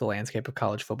in like the landscape of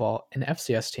college football. An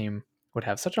FCS team would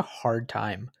have such a hard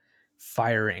time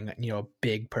firing, a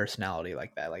big personality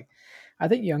like that. Like, I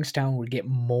think Youngstown would get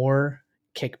more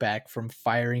kickback from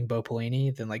firing Bo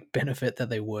Pelini than like benefit that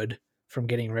they would from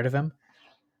getting rid of him.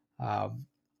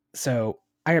 So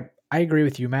I agree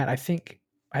with you, Matt. I think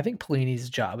Pelini's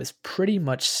job is pretty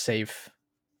much safe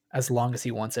as long as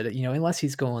he wants it. Unless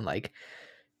he's going like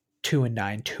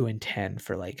 2-9, 2-10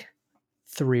 for like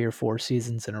 3 or 4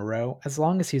 seasons in a row. As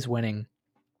long as he's winning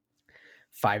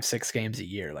 5-6 games a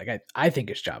year, like I think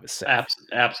his job is safe.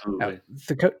 Absolutely.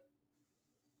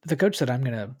 The coach that I'm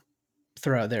gonna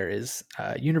throw out there is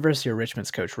University of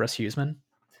Richmond's coach Russ Huesman.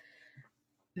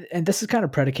 And this is kind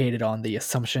of predicated on the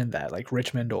assumption that like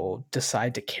Richmond will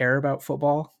decide to care about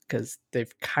football because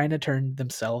they've kind of turned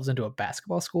themselves into a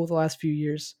basketball school the last few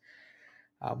years,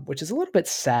 which is a little bit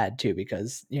sad too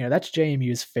because that's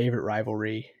JMU's favorite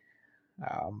rivalry.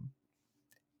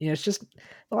 It's just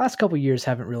the last couple of years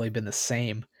haven't really been the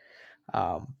same.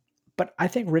 But I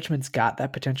think Richmond's got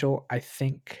that potential. I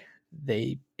think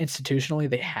they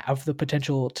have the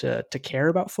potential to care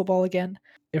about football again.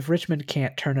 If Richmond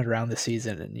can't turn it around this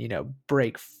season and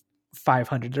break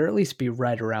 500 or at least be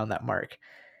right around that mark,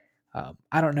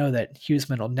 I don't know that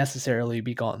Huesman will necessarily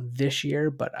be gone this year,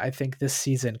 but I think this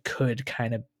season could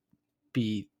kind of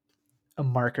be a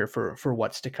marker for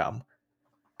what's to come.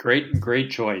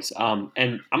 Great choice. And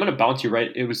I'm going to bounce you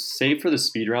right. It was saved for the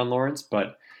speed round, Lawrence,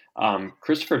 but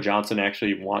Christopher Johnson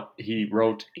actually he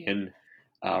wrote in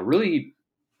really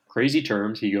crazy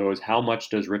terms. He goes, "How much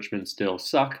does Richmond still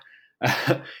suck?"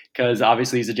 Because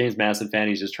obviously he's a James Madison fan.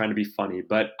 He's just trying to be funny.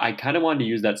 But I kind of wanted to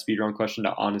use that speed round question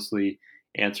to honestly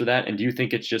answer that. And do you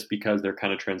think it's just because they're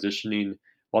kind of transitioning?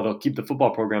 While they'll keep the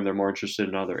football program, they're more interested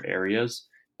in other areas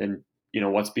than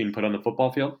what's being put on the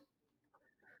football field?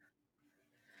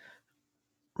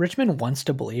 Richmond wants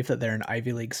to believe that they're an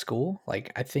Ivy League school.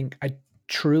 Like, I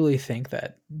truly think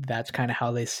that that's kind of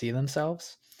how they see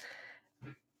themselves.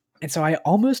 And so I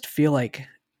almost feel like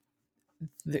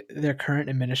their current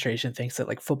administration thinks that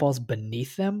like football's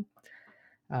beneath them.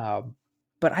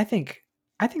 But I think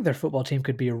their football team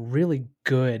could be a really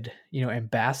good,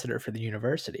 ambassador for the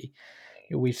university.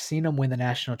 We've seen them win the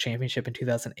national championship in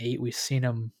 2008. We've seen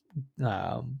them,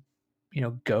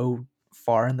 go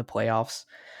far in the playoffs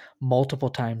multiple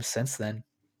times since then.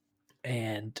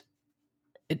 And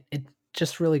it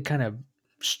just really kind of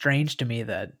strange to me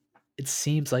that it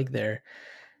seems like their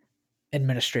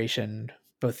administration,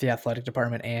 both the athletic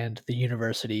department and the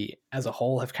university as a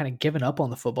whole, have kind of given up on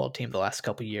the football team the last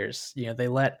couple of years. They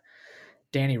let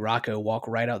Danny Rocco walk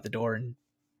right out the door, and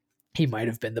he might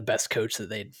have been the best coach that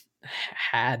they'd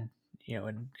had,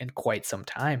 in quite some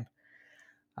time.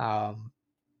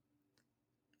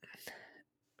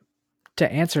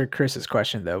 To answer Chris's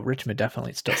question, though, Richmond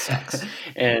definitely still sucks.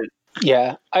 And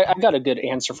yeah, I got a good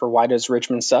answer for why does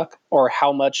Richmond suck, or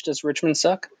how much does Richmond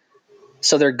suck.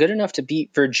 So they're good enough to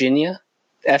beat Virginia,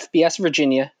 FBS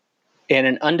Virginia, and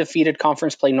an undefeated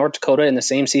conference play North Dakota in the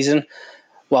same season,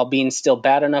 while being still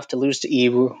bad enough to lose to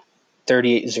EWU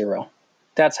 38-0.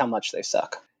 That's how much they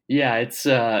suck. Yeah, it's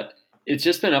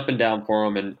just been up and down for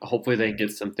them, and hopefully they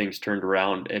get some things turned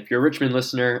around. If you're a Richmond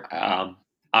listener,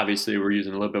 obviously we're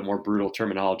using a little bit more brutal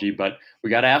terminology, but we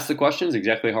got to ask the questions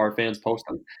exactly how our fans post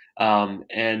them,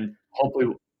 and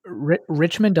hopefully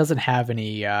Richmond doesn't have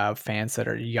any fans that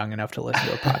are young enough to listen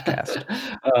to a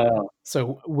podcast.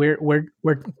 So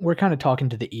we're kind of talking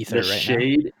to the ether right now. The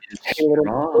shade is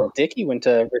strong. Dickey went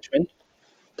to Richmond.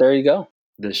 There you go.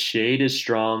 The shade is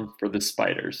strong for the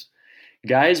Spiders.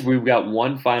 Guys, we've got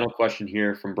one final question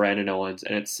here from Brandon Owens,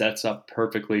 and it sets up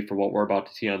perfectly for what we're about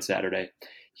to see on Saturday.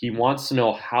 He wants to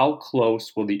know, how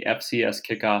close will the FCS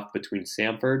kickoff between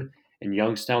Samford and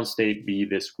Youngstown State be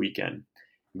this weekend?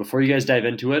 Before you guys dive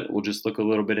into it, we'll just look a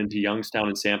little bit into Youngstown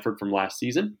and Samford from last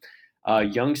season.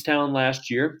 Youngstown last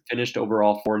year finished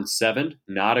overall 4-7.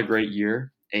 Not a great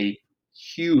year. A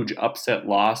huge upset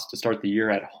loss to start the year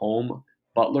at home.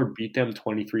 Butler beat them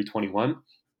 23-21.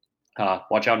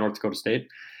 Watch out, North Dakota State.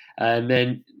 And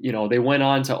then, they went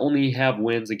on to only have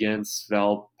wins against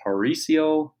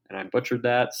Valparaiso, and I butchered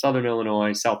that, Southern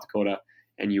Illinois, South Dakota,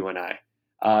 and UNI.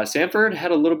 Samford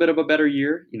had a little bit of a better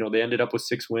year. They ended up with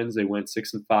 6 wins. They went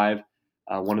 6-5.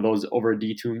 One of those over a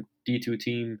D2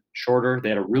 team shorter. They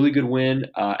had a really good win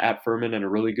at Furman and a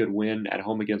really good win at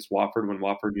home against Wofford when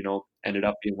Wofford, ended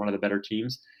up being one of the better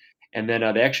teams. And then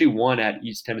they actually won at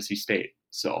East Tennessee State.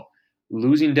 So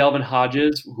losing Delvin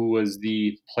Hodges, who was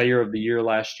the player of the year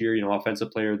last year,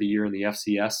 offensive player of the year in the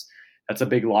FCS, That's a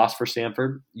big loss for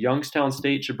Samford. Youngstown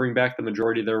State should bring back the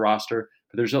majority of their roster,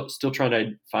 but they're still trying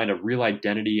to find a real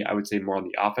identity, I would say, more on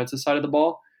the offensive side of the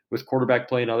ball with quarterback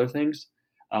play and other things.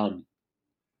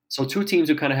 So two teams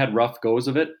who kind of had rough goes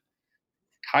of it.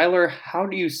 Kyler, how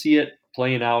do you see it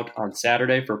playing out on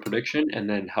Saturday for a prediction, and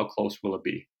then how close will it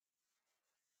be?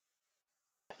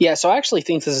 Yeah, so I actually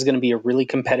think this is going to be a really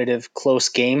competitive, close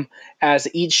game, as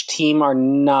each team are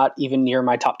not even near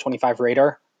my top 25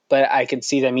 radar, but I could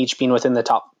see them each being within the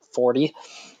top 40.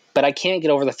 But I can't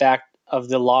get over the fact of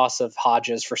the loss of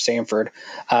Hodges for Samford.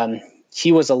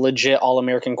 He was a legit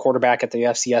All-American quarterback at the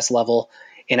FCS level,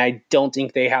 and I don't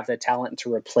think they have the talent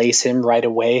to replace him right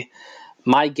away.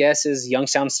 My guess is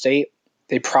Youngstown State,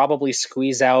 they probably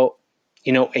squeeze out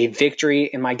a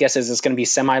victory, and my guess is it's going to be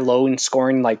semi-low in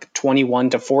scoring, like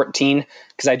 21-14,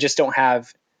 because I just don't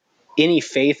have any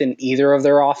faith in either of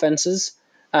their offenses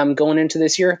going into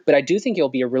this year. But I do think it'll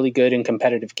be a really good and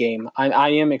competitive game. I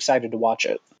am excited to watch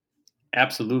it.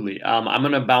 Absolutely. I'm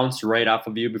going to bounce right off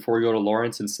of you before we go to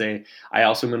Lawrence and say I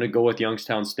also am going to go with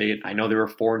Youngstown State. I know they were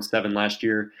 4-7 last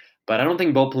year, but I don't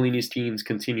think Bo Pelini's teams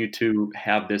continue to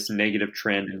have this negative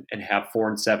trend and have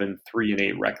 4-7,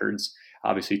 3-8 records.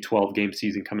 Obviously, 12-game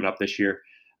season coming up this year.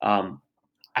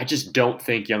 I just don't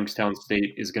think Youngstown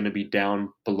State is going to be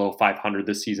down below 500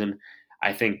 this season.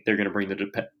 I think they're going to bring the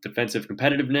defensive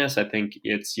competitiveness. I think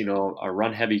it's a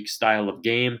run-heavy style of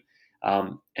game.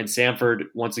 And Samford,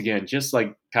 once again, just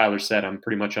like Kyler said, I'm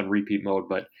pretty much on repeat mode,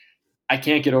 but I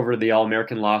can't get over the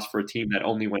All-American loss for a team that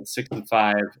only went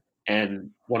 6-5 and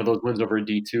one of those wins over a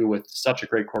D2 with such a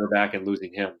great quarterback and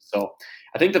losing him. So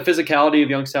I think the physicality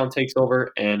of Youngstown takes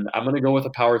over, and I'm going to go with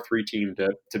a Power 3 team to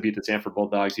beat the Samford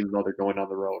Bulldogs, even though they're going on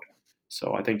the road.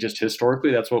 So I think just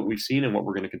historically, that's what we've seen and what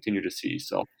we're going to continue to see.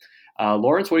 So,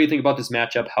 Lawrence, what do you think about this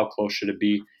matchup? How close should it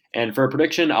be? And for a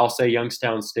prediction, I'll say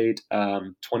Youngstown State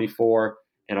 24,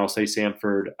 and I'll say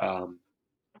Samford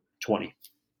 20.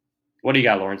 What do you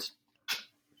got, Lawrence?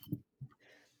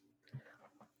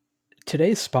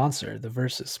 Today's sponsor, the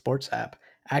Versus Sports app,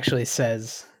 actually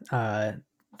says the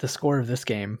score of this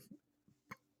game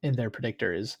in their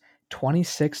predictor is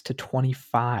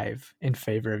 26-25 in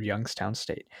favor of Youngstown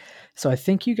State. So I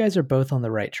think you guys are both on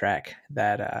the right track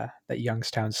that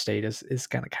Youngstown State is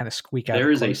going to kind of squeak out.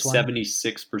 There is a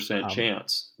 76%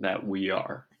 chance that we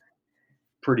are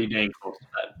pretty dang close to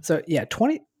that. So yeah,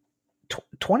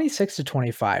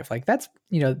 26-25, like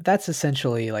that's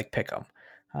essentially like pick 'em.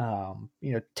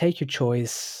 Take your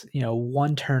choice.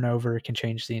 One turnover can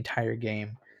change the entire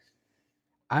game.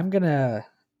 I'm gonna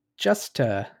just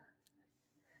to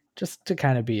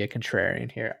kind of be a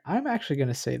contrarian here. I'm actually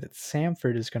gonna say that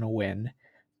Samford is gonna win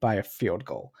by a field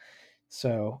goal.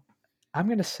 So I'm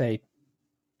gonna say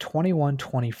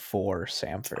 21-24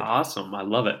 Samford. Awesome. I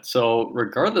love it. So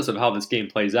regardless of how this game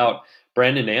plays out,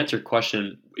 Brandon, to answer your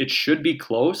question, it should be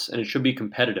close and it should be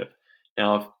competitive.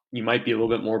 Now, if you might be a little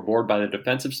bit more bored by the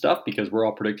defensive stuff because we're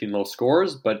all predicting low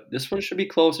scores, but this one should be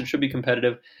close. It should be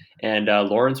competitive. And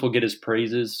Lawrence will get his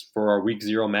praises for our week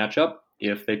 0 matchup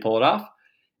if they pull it off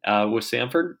with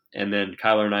Samford. And then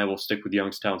Kyler and I will stick with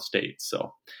Youngstown State.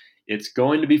 So it's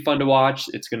going to be fun to watch.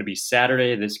 It's going to be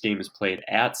Saturday. This game is played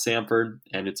at Samford,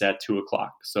 and it's at 2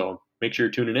 o'clock. So make sure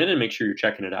you're tuning in and make sure you're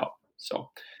checking it out. So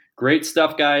great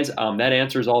stuff, guys. That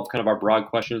answers all of kind of our broad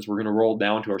questions. We're going to roll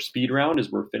down to our speed round as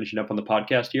we're finishing up on the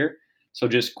podcast here. So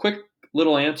just quick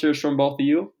little answers from both of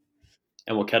you,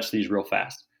 and we'll catch these real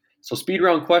fast. So speed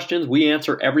round questions. We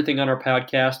answer everything on our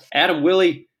podcast. Adam,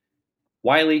 Willie,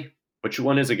 Wiley, which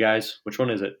one is it, guys? Which one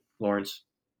is it, Lawrence?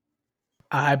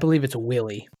 I believe it's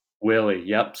Willie. Willie,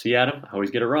 yep. See, Adam, I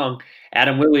always get it wrong.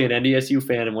 Adam Willie, an NDSU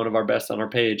fan and one of our best on our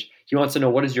page. He wants to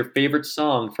know, what is your favorite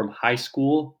song from High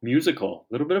School Musical?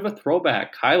 A little bit of a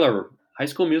throwback. Kyler, High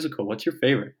School Musical, what's your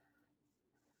favorite?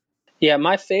 Yeah,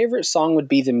 my favorite song would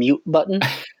be the Mute Button.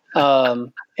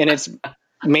 And it's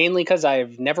mainly because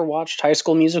I've never watched High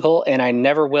School Musical and I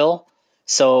never will.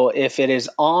 So if it is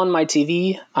on my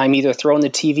TV, I'm either throwing the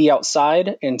TV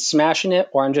outside and smashing it,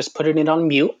 or I'm just putting it on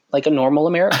mute like a normal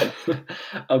American.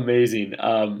 Amazing.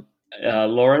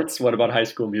 Lawrence, what about High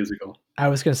School Musical? I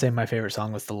was going to say my favorite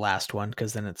song was the last one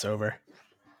because then it's over.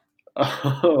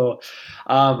 Oh,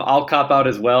 I'll cop out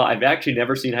as well. I've actually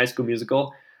never seen High School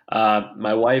Musical.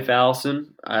 My wife,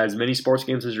 Allison, has many sports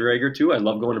games as Rager too. I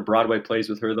love going to Broadway plays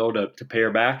with her, though, to pay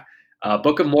her back.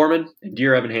 Book of Mormon and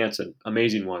Dear Evan Hansen,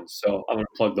 amazing ones. So I'm going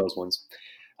to plug those ones.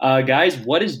 Guys,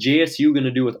 what is JSU going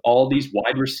to do with all these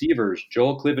wide receivers?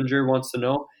 Joel Clivenger wants to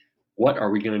know, what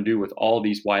are we going to do with all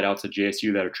these wideouts at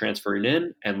JSU that are transferring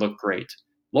in and look great?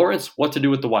 Lawrence, what to do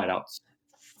with the wideouts?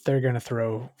 They're going to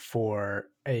throw for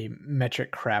a metric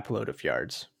crap load of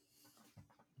yards.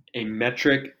 a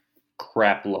metric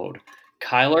crap load.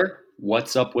 Kyler,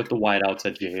 what's up with the wideouts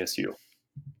at JSU?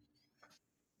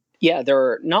 Yeah,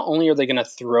 they're not only are they going to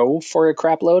throw for a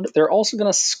crap load, they're also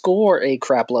going to score a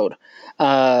crap load.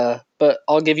 But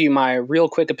I'll give you my real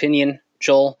quick opinion,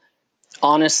 Joel.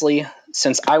 Honestly,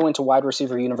 since I went to wide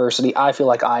receiver university, I feel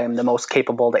like I am the most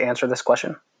capable to answer this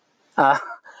question.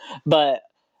 But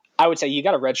I would say you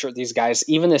got to redshirt these guys.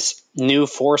 Even this new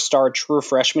 4-star true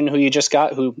freshman who you just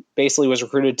got, who basically was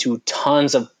recruited to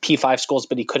tons of P5 schools,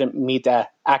 but he couldn't meet the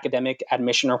academic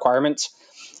admission requirements.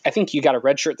 I think you got to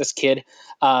redshirt this kid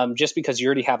just because you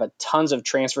already have a tons of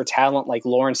transfer talent, like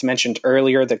Lawrence mentioned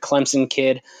earlier, the Clemson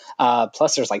kid.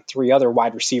 Plus, there's like 3 other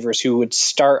wide receivers who would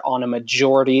start on a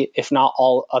majority, if not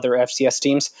all, other FCS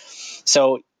teams.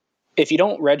 So if you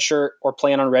don't redshirt or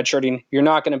plan on redshirting, you're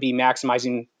not going to be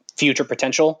maximizing future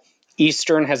potential.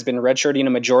 Eastern has been redshirting a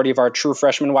majority of our true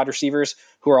freshman wide receivers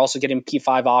who are also getting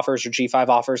P5 offers or G5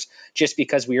 offers just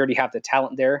because we already have the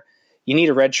talent there. You need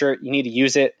a redshirt. You need to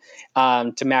use it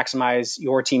to maximize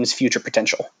your team's future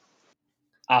potential.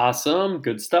 Awesome.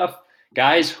 Good stuff.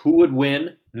 Guys, who would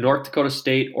win, North Dakota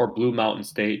State or Blue Mountain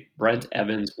State? Brent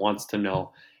Evans wants to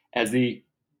know. As the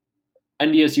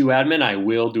NDSU admin, I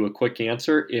will do a quick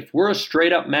answer. If we're a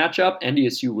straight up matchup,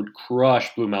 NDSU would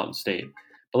crush Blue Mountain State.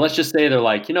 But let's just say they're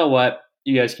like, you know what?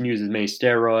 You guys can use as many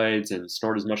steroids and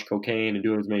snort as much cocaine and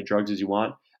do as many drugs as you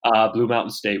want. Blue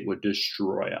Mountain State would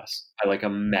destroy us by like a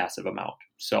massive amount.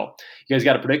 So, you guys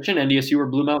got a prediction? NDSU or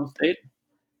Blue Mountain State?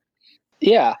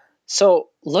 Yeah. So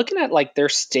looking at like their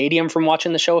stadium from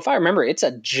watching the show, if I remember, it's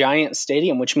a giant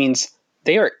stadium, which means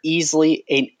they are easily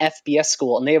an FBS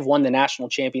school and they have won the national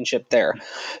championship there.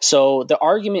 So the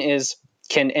argument is,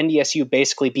 can NDSU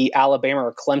basically beat Alabama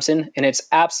or Clemson? And it's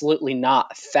absolutely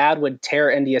not. Thad would tear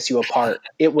NDSU apart.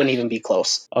 It wouldn't even be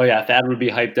close. Oh, yeah. Thad would be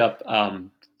hyped up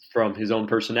from his own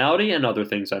personality and other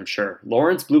things, I'm sure.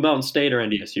 Lawrence, Blue Mountain State or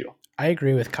NDSU? I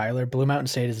agree with Kyler. Blue Mountain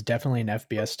State is definitely an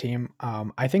FBS team.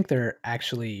 I think they're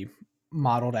actually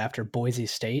modeled after Boise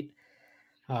State.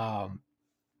 Alex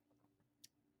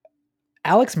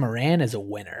Moran is a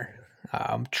winner.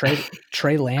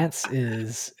 Trey Lance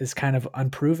is kind of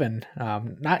unproven.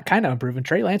 Not kind of unproven.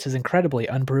 Trey Lance is incredibly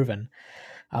unproven.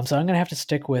 So I'm gonna have to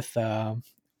stick with the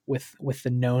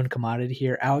known commodity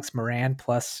here. Alex Moran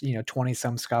plus 20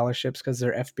 some scholarships because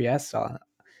they're FBS.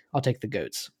 I'll take the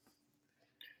Goats.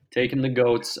 Taking the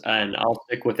Goats, and I'll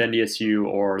stick with NDSU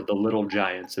or the Little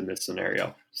Giants in this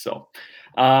scenario. So,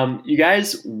 you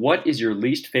guys, what is your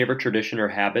least favorite tradition or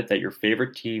habit that your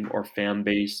favorite team or fan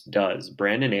base does?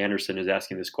 Brandon Anderson is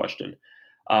asking this question.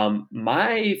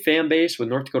 My fan base with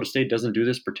North Dakota State doesn't do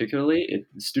this particularly.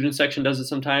 The student section does it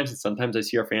sometimes, and sometimes I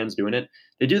see our fans doing it.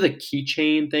 They do the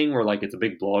keychain thing where like it's a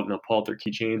big blowout and they'll pull out their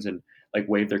keychains and like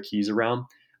wave their keys around.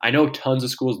 I know tons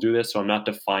of schools do this, so I'm not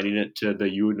defining it to the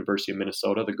University of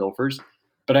Minnesota, the Gophers,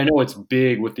 but I know it's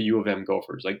big with the U of M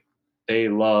Gophers. Like they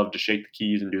love to shake the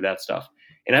keys and do that stuff.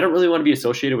 And I don't really want to be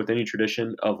associated with any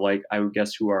tradition of like, I would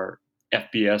guess who our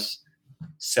FBS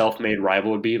self-made rival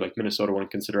would be. Like Minnesota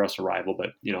wouldn't consider us a rival, but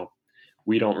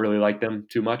we don't really like them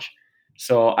too much.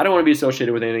 So I don't want to be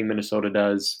associated with anything Minnesota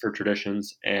does for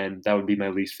traditions, and that would be my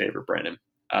least favorite, Brandon.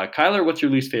 Kyler, what's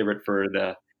your least favorite for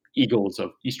the Eagles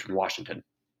of Eastern Washington?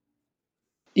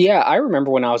 Yeah, I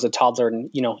remember when I was a toddler and,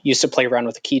 used to play around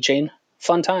with a keychain.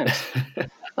 Fun times.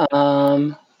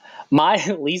 My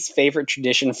least favorite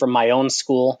tradition from my own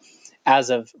school, as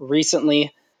of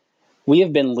recently, we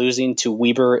have been losing to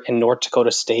Weber and North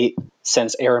Dakota State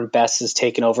since Aaron Best has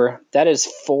taken over. That is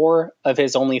 4 of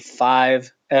his only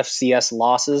 5 FCS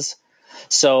losses.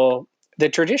 So the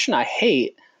tradition I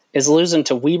hate is losing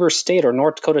to Weber State or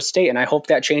North Dakota State, and I hope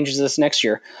that changes this next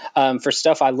year. For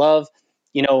stuff I love,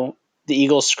 the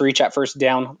Eagles screech at first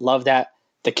down. Love that.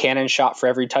 The cannon shot for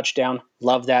every touchdown.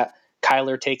 Love that.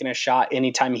 Kyler taking a shot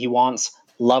anytime he wants.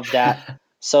 Love that.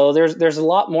 So there's a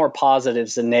lot more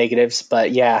positives than negatives.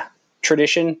 But yeah,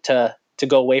 tradition to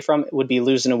go away from would be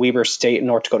losing to Weber State and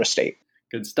North Dakota State.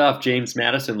 Good stuff. James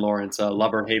Madison, Lawrence,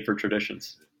 love or hate for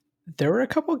traditions? There were a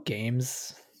couple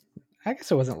games, I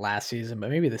guess it wasn't last season, but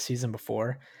maybe the season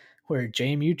before, where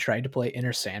JMU tried to play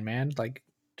Inner Sandman like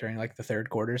during like the third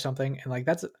quarter or something. And like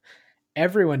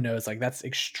everyone knows like that's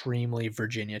extremely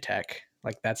Virginia Tech.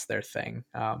 Like that's their thing.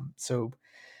 So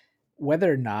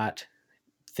whether or not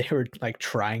they were like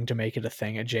trying to make it a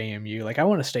thing at JMU, like I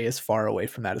want to stay as far away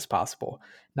from that as possible.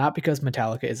 Not because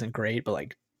Metallica isn't great, but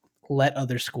like let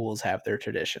other schools have their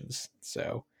traditions.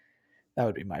 So that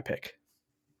would be my pick.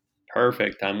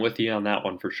 Perfect. I'm with you on that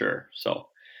one for sure. So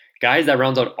guys, that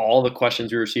rounds out all the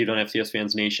questions we received on FCS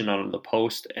Fans Nation on the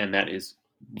post, and that is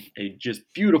a just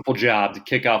beautiful job to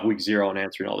kick off week 0 and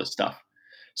answering all this stuff.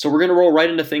 So we're going to roll right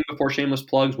into thing before shameless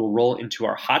plugs. We'll roll into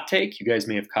our hot take. You guys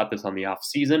may have caught this on the off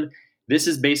season. This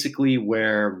is basically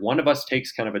where one of us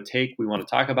takes kind of a take we want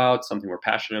to talk about, something we're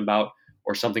passionate about,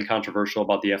 or something controversial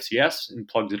about the FCS and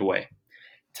plugs it away.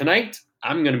 Tonight,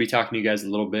 I'm going to be talking to you guys a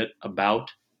little bit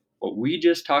about what we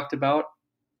just talked about,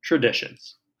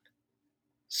 traditions.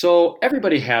 So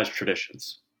everybody has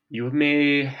traditions. You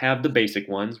may have the basic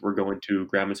ones. We're going to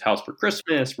grandma's house for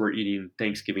Christmas, we're eating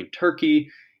Thanksgiving turkey,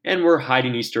 and we're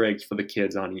hiding Easter eggs for the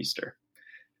kids on Easter.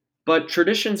 But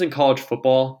traditions in college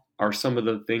football are some of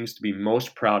the things to be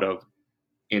most proud of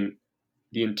in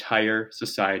the entire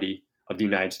society of the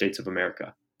United States of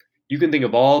America. You can think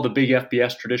of all the big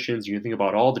FBS traditions, you can think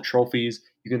about all the trophies,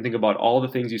 you can think about all the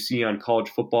things you see on college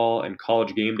football and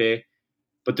college game day,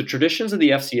 but the traditions of the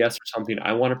FCS are something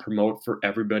I want to promote for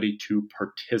everybody to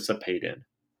participate in.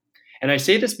 And I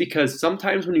say this because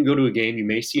sometimes when you go to a game, you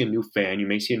may see a new fan, you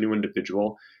may see a new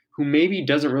individual who maybe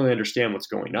doesn't really understand what's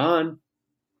going on.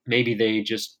 Maybe they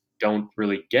just don't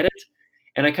really get it.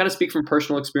 And I kind of speak from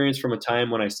personal experience from a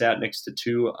time when I sat next to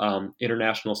two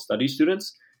international study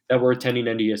students that were attending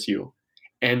NDSU.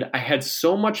 And I had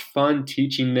so much fun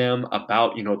teaching them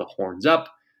about, the horns up,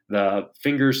 the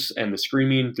fingers and the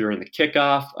screaming during the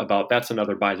kickoff, about that's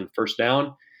another Bison first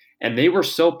down. And they were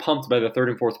so pumped by the third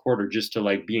and fourth quarter just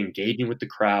to be engaging with the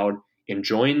crowd,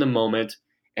 enjoying the moment,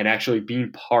 and actually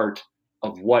being part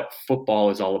of what football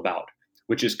is all about,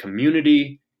 which is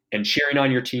community and cheering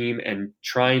on your team and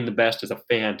trying the best as a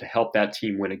fan to help that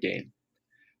team win a game.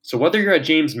 So whether you're at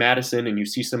James Madison and you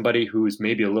see somebody who's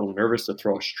maybe a little nervous to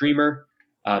throw a streamer,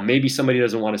 maybe somebody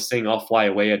doesn't want to sing I'll Fly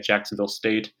Away at Jacksonville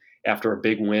State after a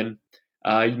big win,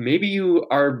 maybe you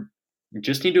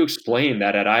just need to explain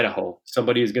that at Idaho,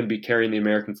 somebody is going to be carrying the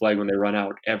American flag when they run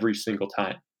out every single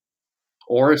time.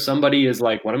 Or if somebody is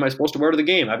like, what am I supposed to wear to the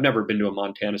game? I've never been to a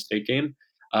Montana State game.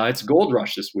 It's Gold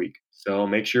Rush this week. So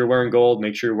make sure you're wearing gold,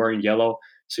 make sure you're wearing yellow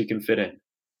so you can fit in.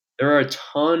 There are a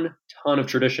ton of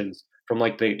traditions, from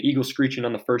the eagle screeching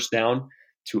on the first down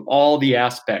to all the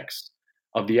aspects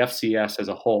of the FCS as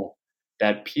a whole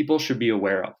that people should be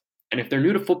aware of. And if they're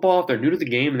new to football, if they're new to the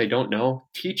game and they don't know,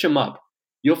 teach them up.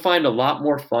 You'll find a lot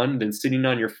more fun than sitting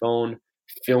on your phone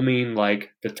filming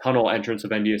the tunnel entrance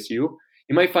of NDSU.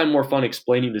 You might find more fun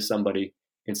explaining to somebody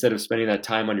instead of spending that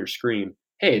time on your screen.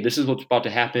 Hey, this is what's about to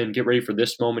happen. Get ready for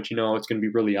this moment. It's going to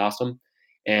be really awesome.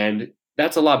 And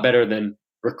that's a lot better than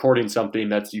recording something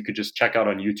that you could just check out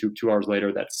on YouTube 2 hours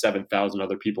later that 7,000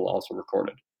 other people also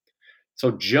recorded.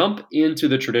 So jump into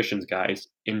the traditions, guys.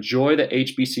 Enjoy the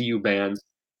HBCU bands.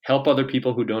 Help other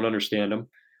people who don't understand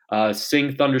them.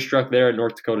 Sing Thunderstruck there at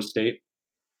North Dakota State.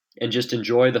 And just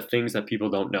enjoy the things that people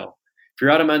don't know. If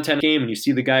you're at a Montana game and you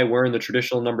see the guy wearing the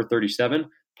traditional number 37,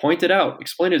 point it out.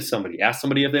 Explain it to somebody. Ask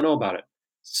somebody if they know about it.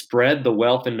 Spread the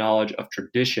wealth and knowledge of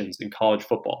traditions in college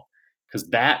football, because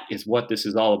that is what this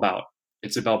is all about.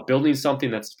 It's about building something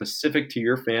that's specific to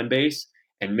your fan base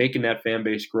and making that fan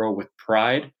base grow with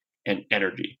pride and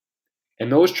energy.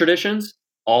 And those traditions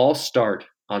all start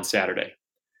on Saturday.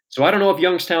 So I don't know if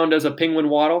Youngstown does a penguin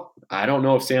waddle. I don't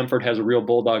know if Samford has a real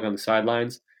bulldog on the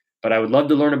sidelines, but I would love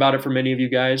to learn about it from any of you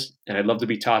guys, and I'd love to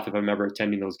be taught if I'm ever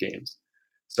attending those games.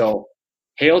 So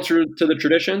hail to the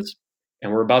traditions.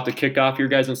 And we're about to kick off your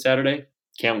guys on Saturday.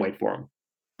 Can't wait for them.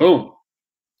 Boom.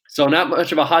 So not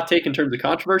much of a hot take in terms of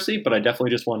controversy, but I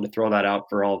definitely just wanted to throw that out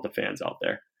for all of the fans out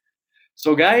there.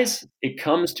 So guys, it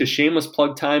comes to shameless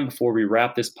plug time before we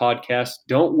wrap this podcast.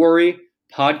 Don't worry,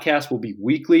 podcasts will be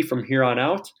weekly from here on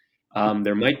out.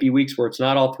 There might be weeks where it's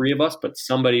not all three of us, but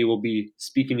somebody will be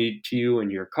speaking to you in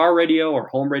your car radio or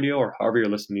home radio or however you're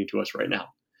listening to us right now.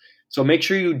 So make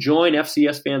sure you join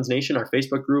FCS Fans Nation, our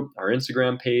Facebook group, our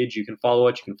Instagram page. You can follow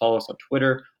it. You can follow us on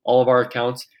Twitter, all of our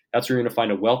accounts. That's where you're going to find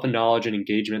a wealth of knowledge and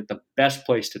engagement, the best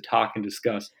place to talk and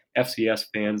discuss FCS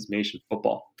Fans Nation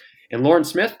football. And Lauren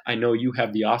Smith, I know you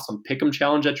have the awesome Pick'em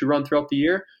Challenge that you run throughout the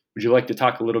year. Would you like to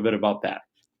talk a little bit about that?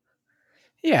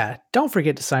 Yeah, don't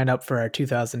forget to sign up for our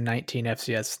 2019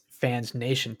 FCS Fans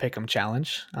Nation Pick'em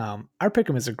Challenge. Our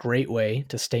Pick'em is a great way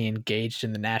to stay engaged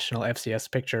in the national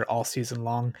FCS picture all season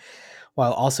long,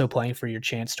 while also playing for your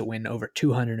chance to win over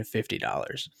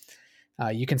 $250.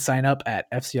 You can sign up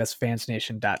at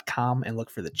fcsfansnation.com and look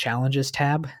for the Challenges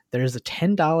tab. There's a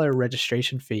 $10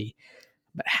 registration fee,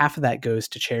 but half of that goes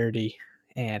to charity,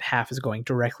 and half is going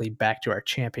directly back to our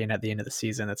champion at the end of the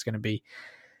season. That's going to be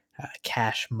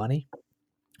cash money.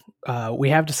 We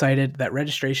have decided that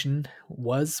registration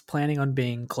was planning on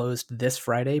being closed this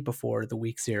Friday before the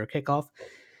week 0 kickoff.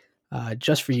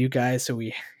 Just for you guys, so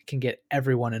we can get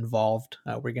everyone involved.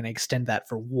 We're going to extend that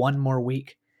for one more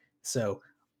week. So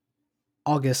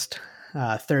August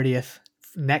 30th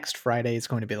next Friday is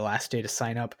going to be the last day to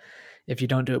sign up. If you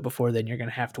don't do it before, then you're going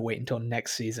to have to wait until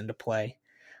next season to play.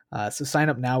 So sign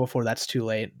up now before that's too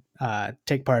late.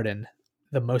 Take part in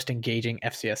the most engaging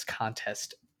FCS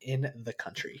contest in the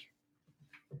country.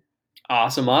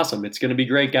 Awesome. It's going to be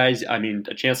great, guys. I mean,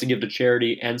 a chance to give to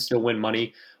charity and still win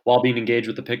money while being engaged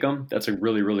with the Pick'em. That's a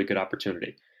really, really good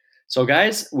opportunity. So,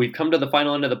 guys, we've come to the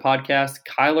final end of the podcast.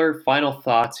 Kyler, final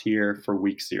thoughts here for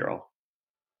week 0.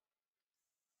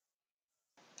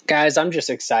 Guys, I'm just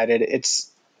excited.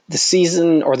 It's the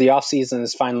season, or the off season,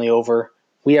 is finally over.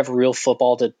 We have real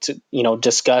football to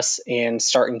discuss and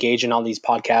start engaging on these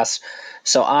podcasts.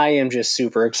 So I am just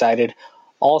super excited.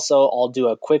 Also, I'll do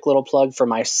a quick little plug for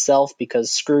myself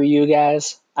because screw you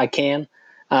guys, I can.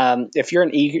 If you're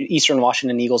an Eastern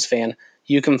Washington Eagles fan,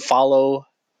 you can follow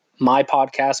my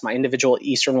podcast, my individual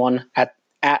Eastern one,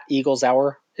 at Eagles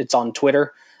Hour. It's on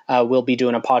Twitter. We'll be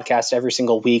doing a podcast every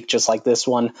single week, just like this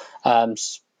one,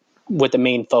 with the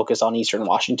main focus on Eastern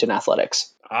Washington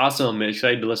athletics. Awesome.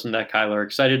 Excited to listen to that, Kyler.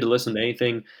 Excited to listen to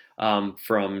anything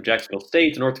from Jacksonville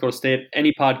State to North Dakota State,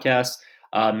 any podcast.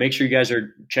 Make sure you guys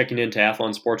are checking into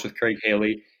Athlon Sports with Craig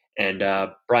Haley and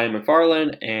Brian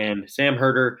McFarland and Sam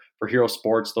Herder for Hero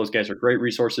Sports. Those guys are great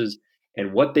resources,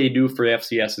 and what they do for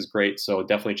FCS is great, so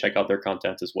definitely check out their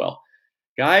content as well.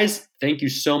 Guys, thank you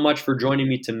so much for joining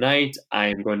me tonight. I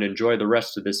am going to enjoy the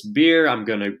rest of this beer. I'm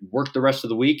going to work the rest of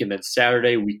the week, and then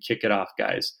Saturday we kick it off,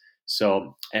 guys.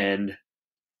 So, and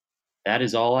that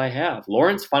is all I have.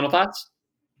 Lawrence, final thoughts?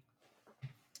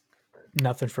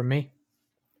 Nothing from me.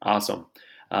 Awesome.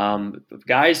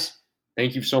 Guys,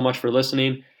 thank you so much for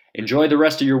listening. Enjoy the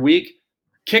rest of your week.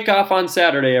 Kick off on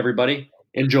Saturday, everybody.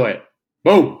 Enjoy it.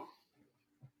 Boom.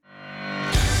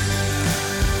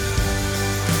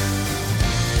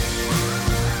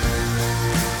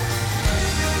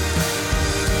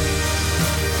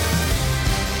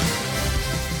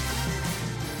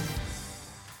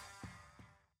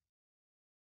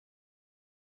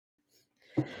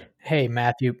 Hey,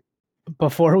 Matthew,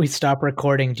 before we stop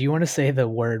recording, do you want to say the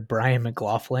word Brian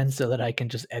McLaughlin so that I can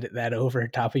just edit that over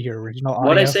top of your original audio?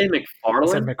 What did I say, McFarland?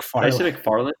 I said McFarland. Did I say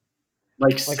McFarland?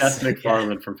 Like Seth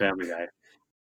MacFarlane from Family Guy.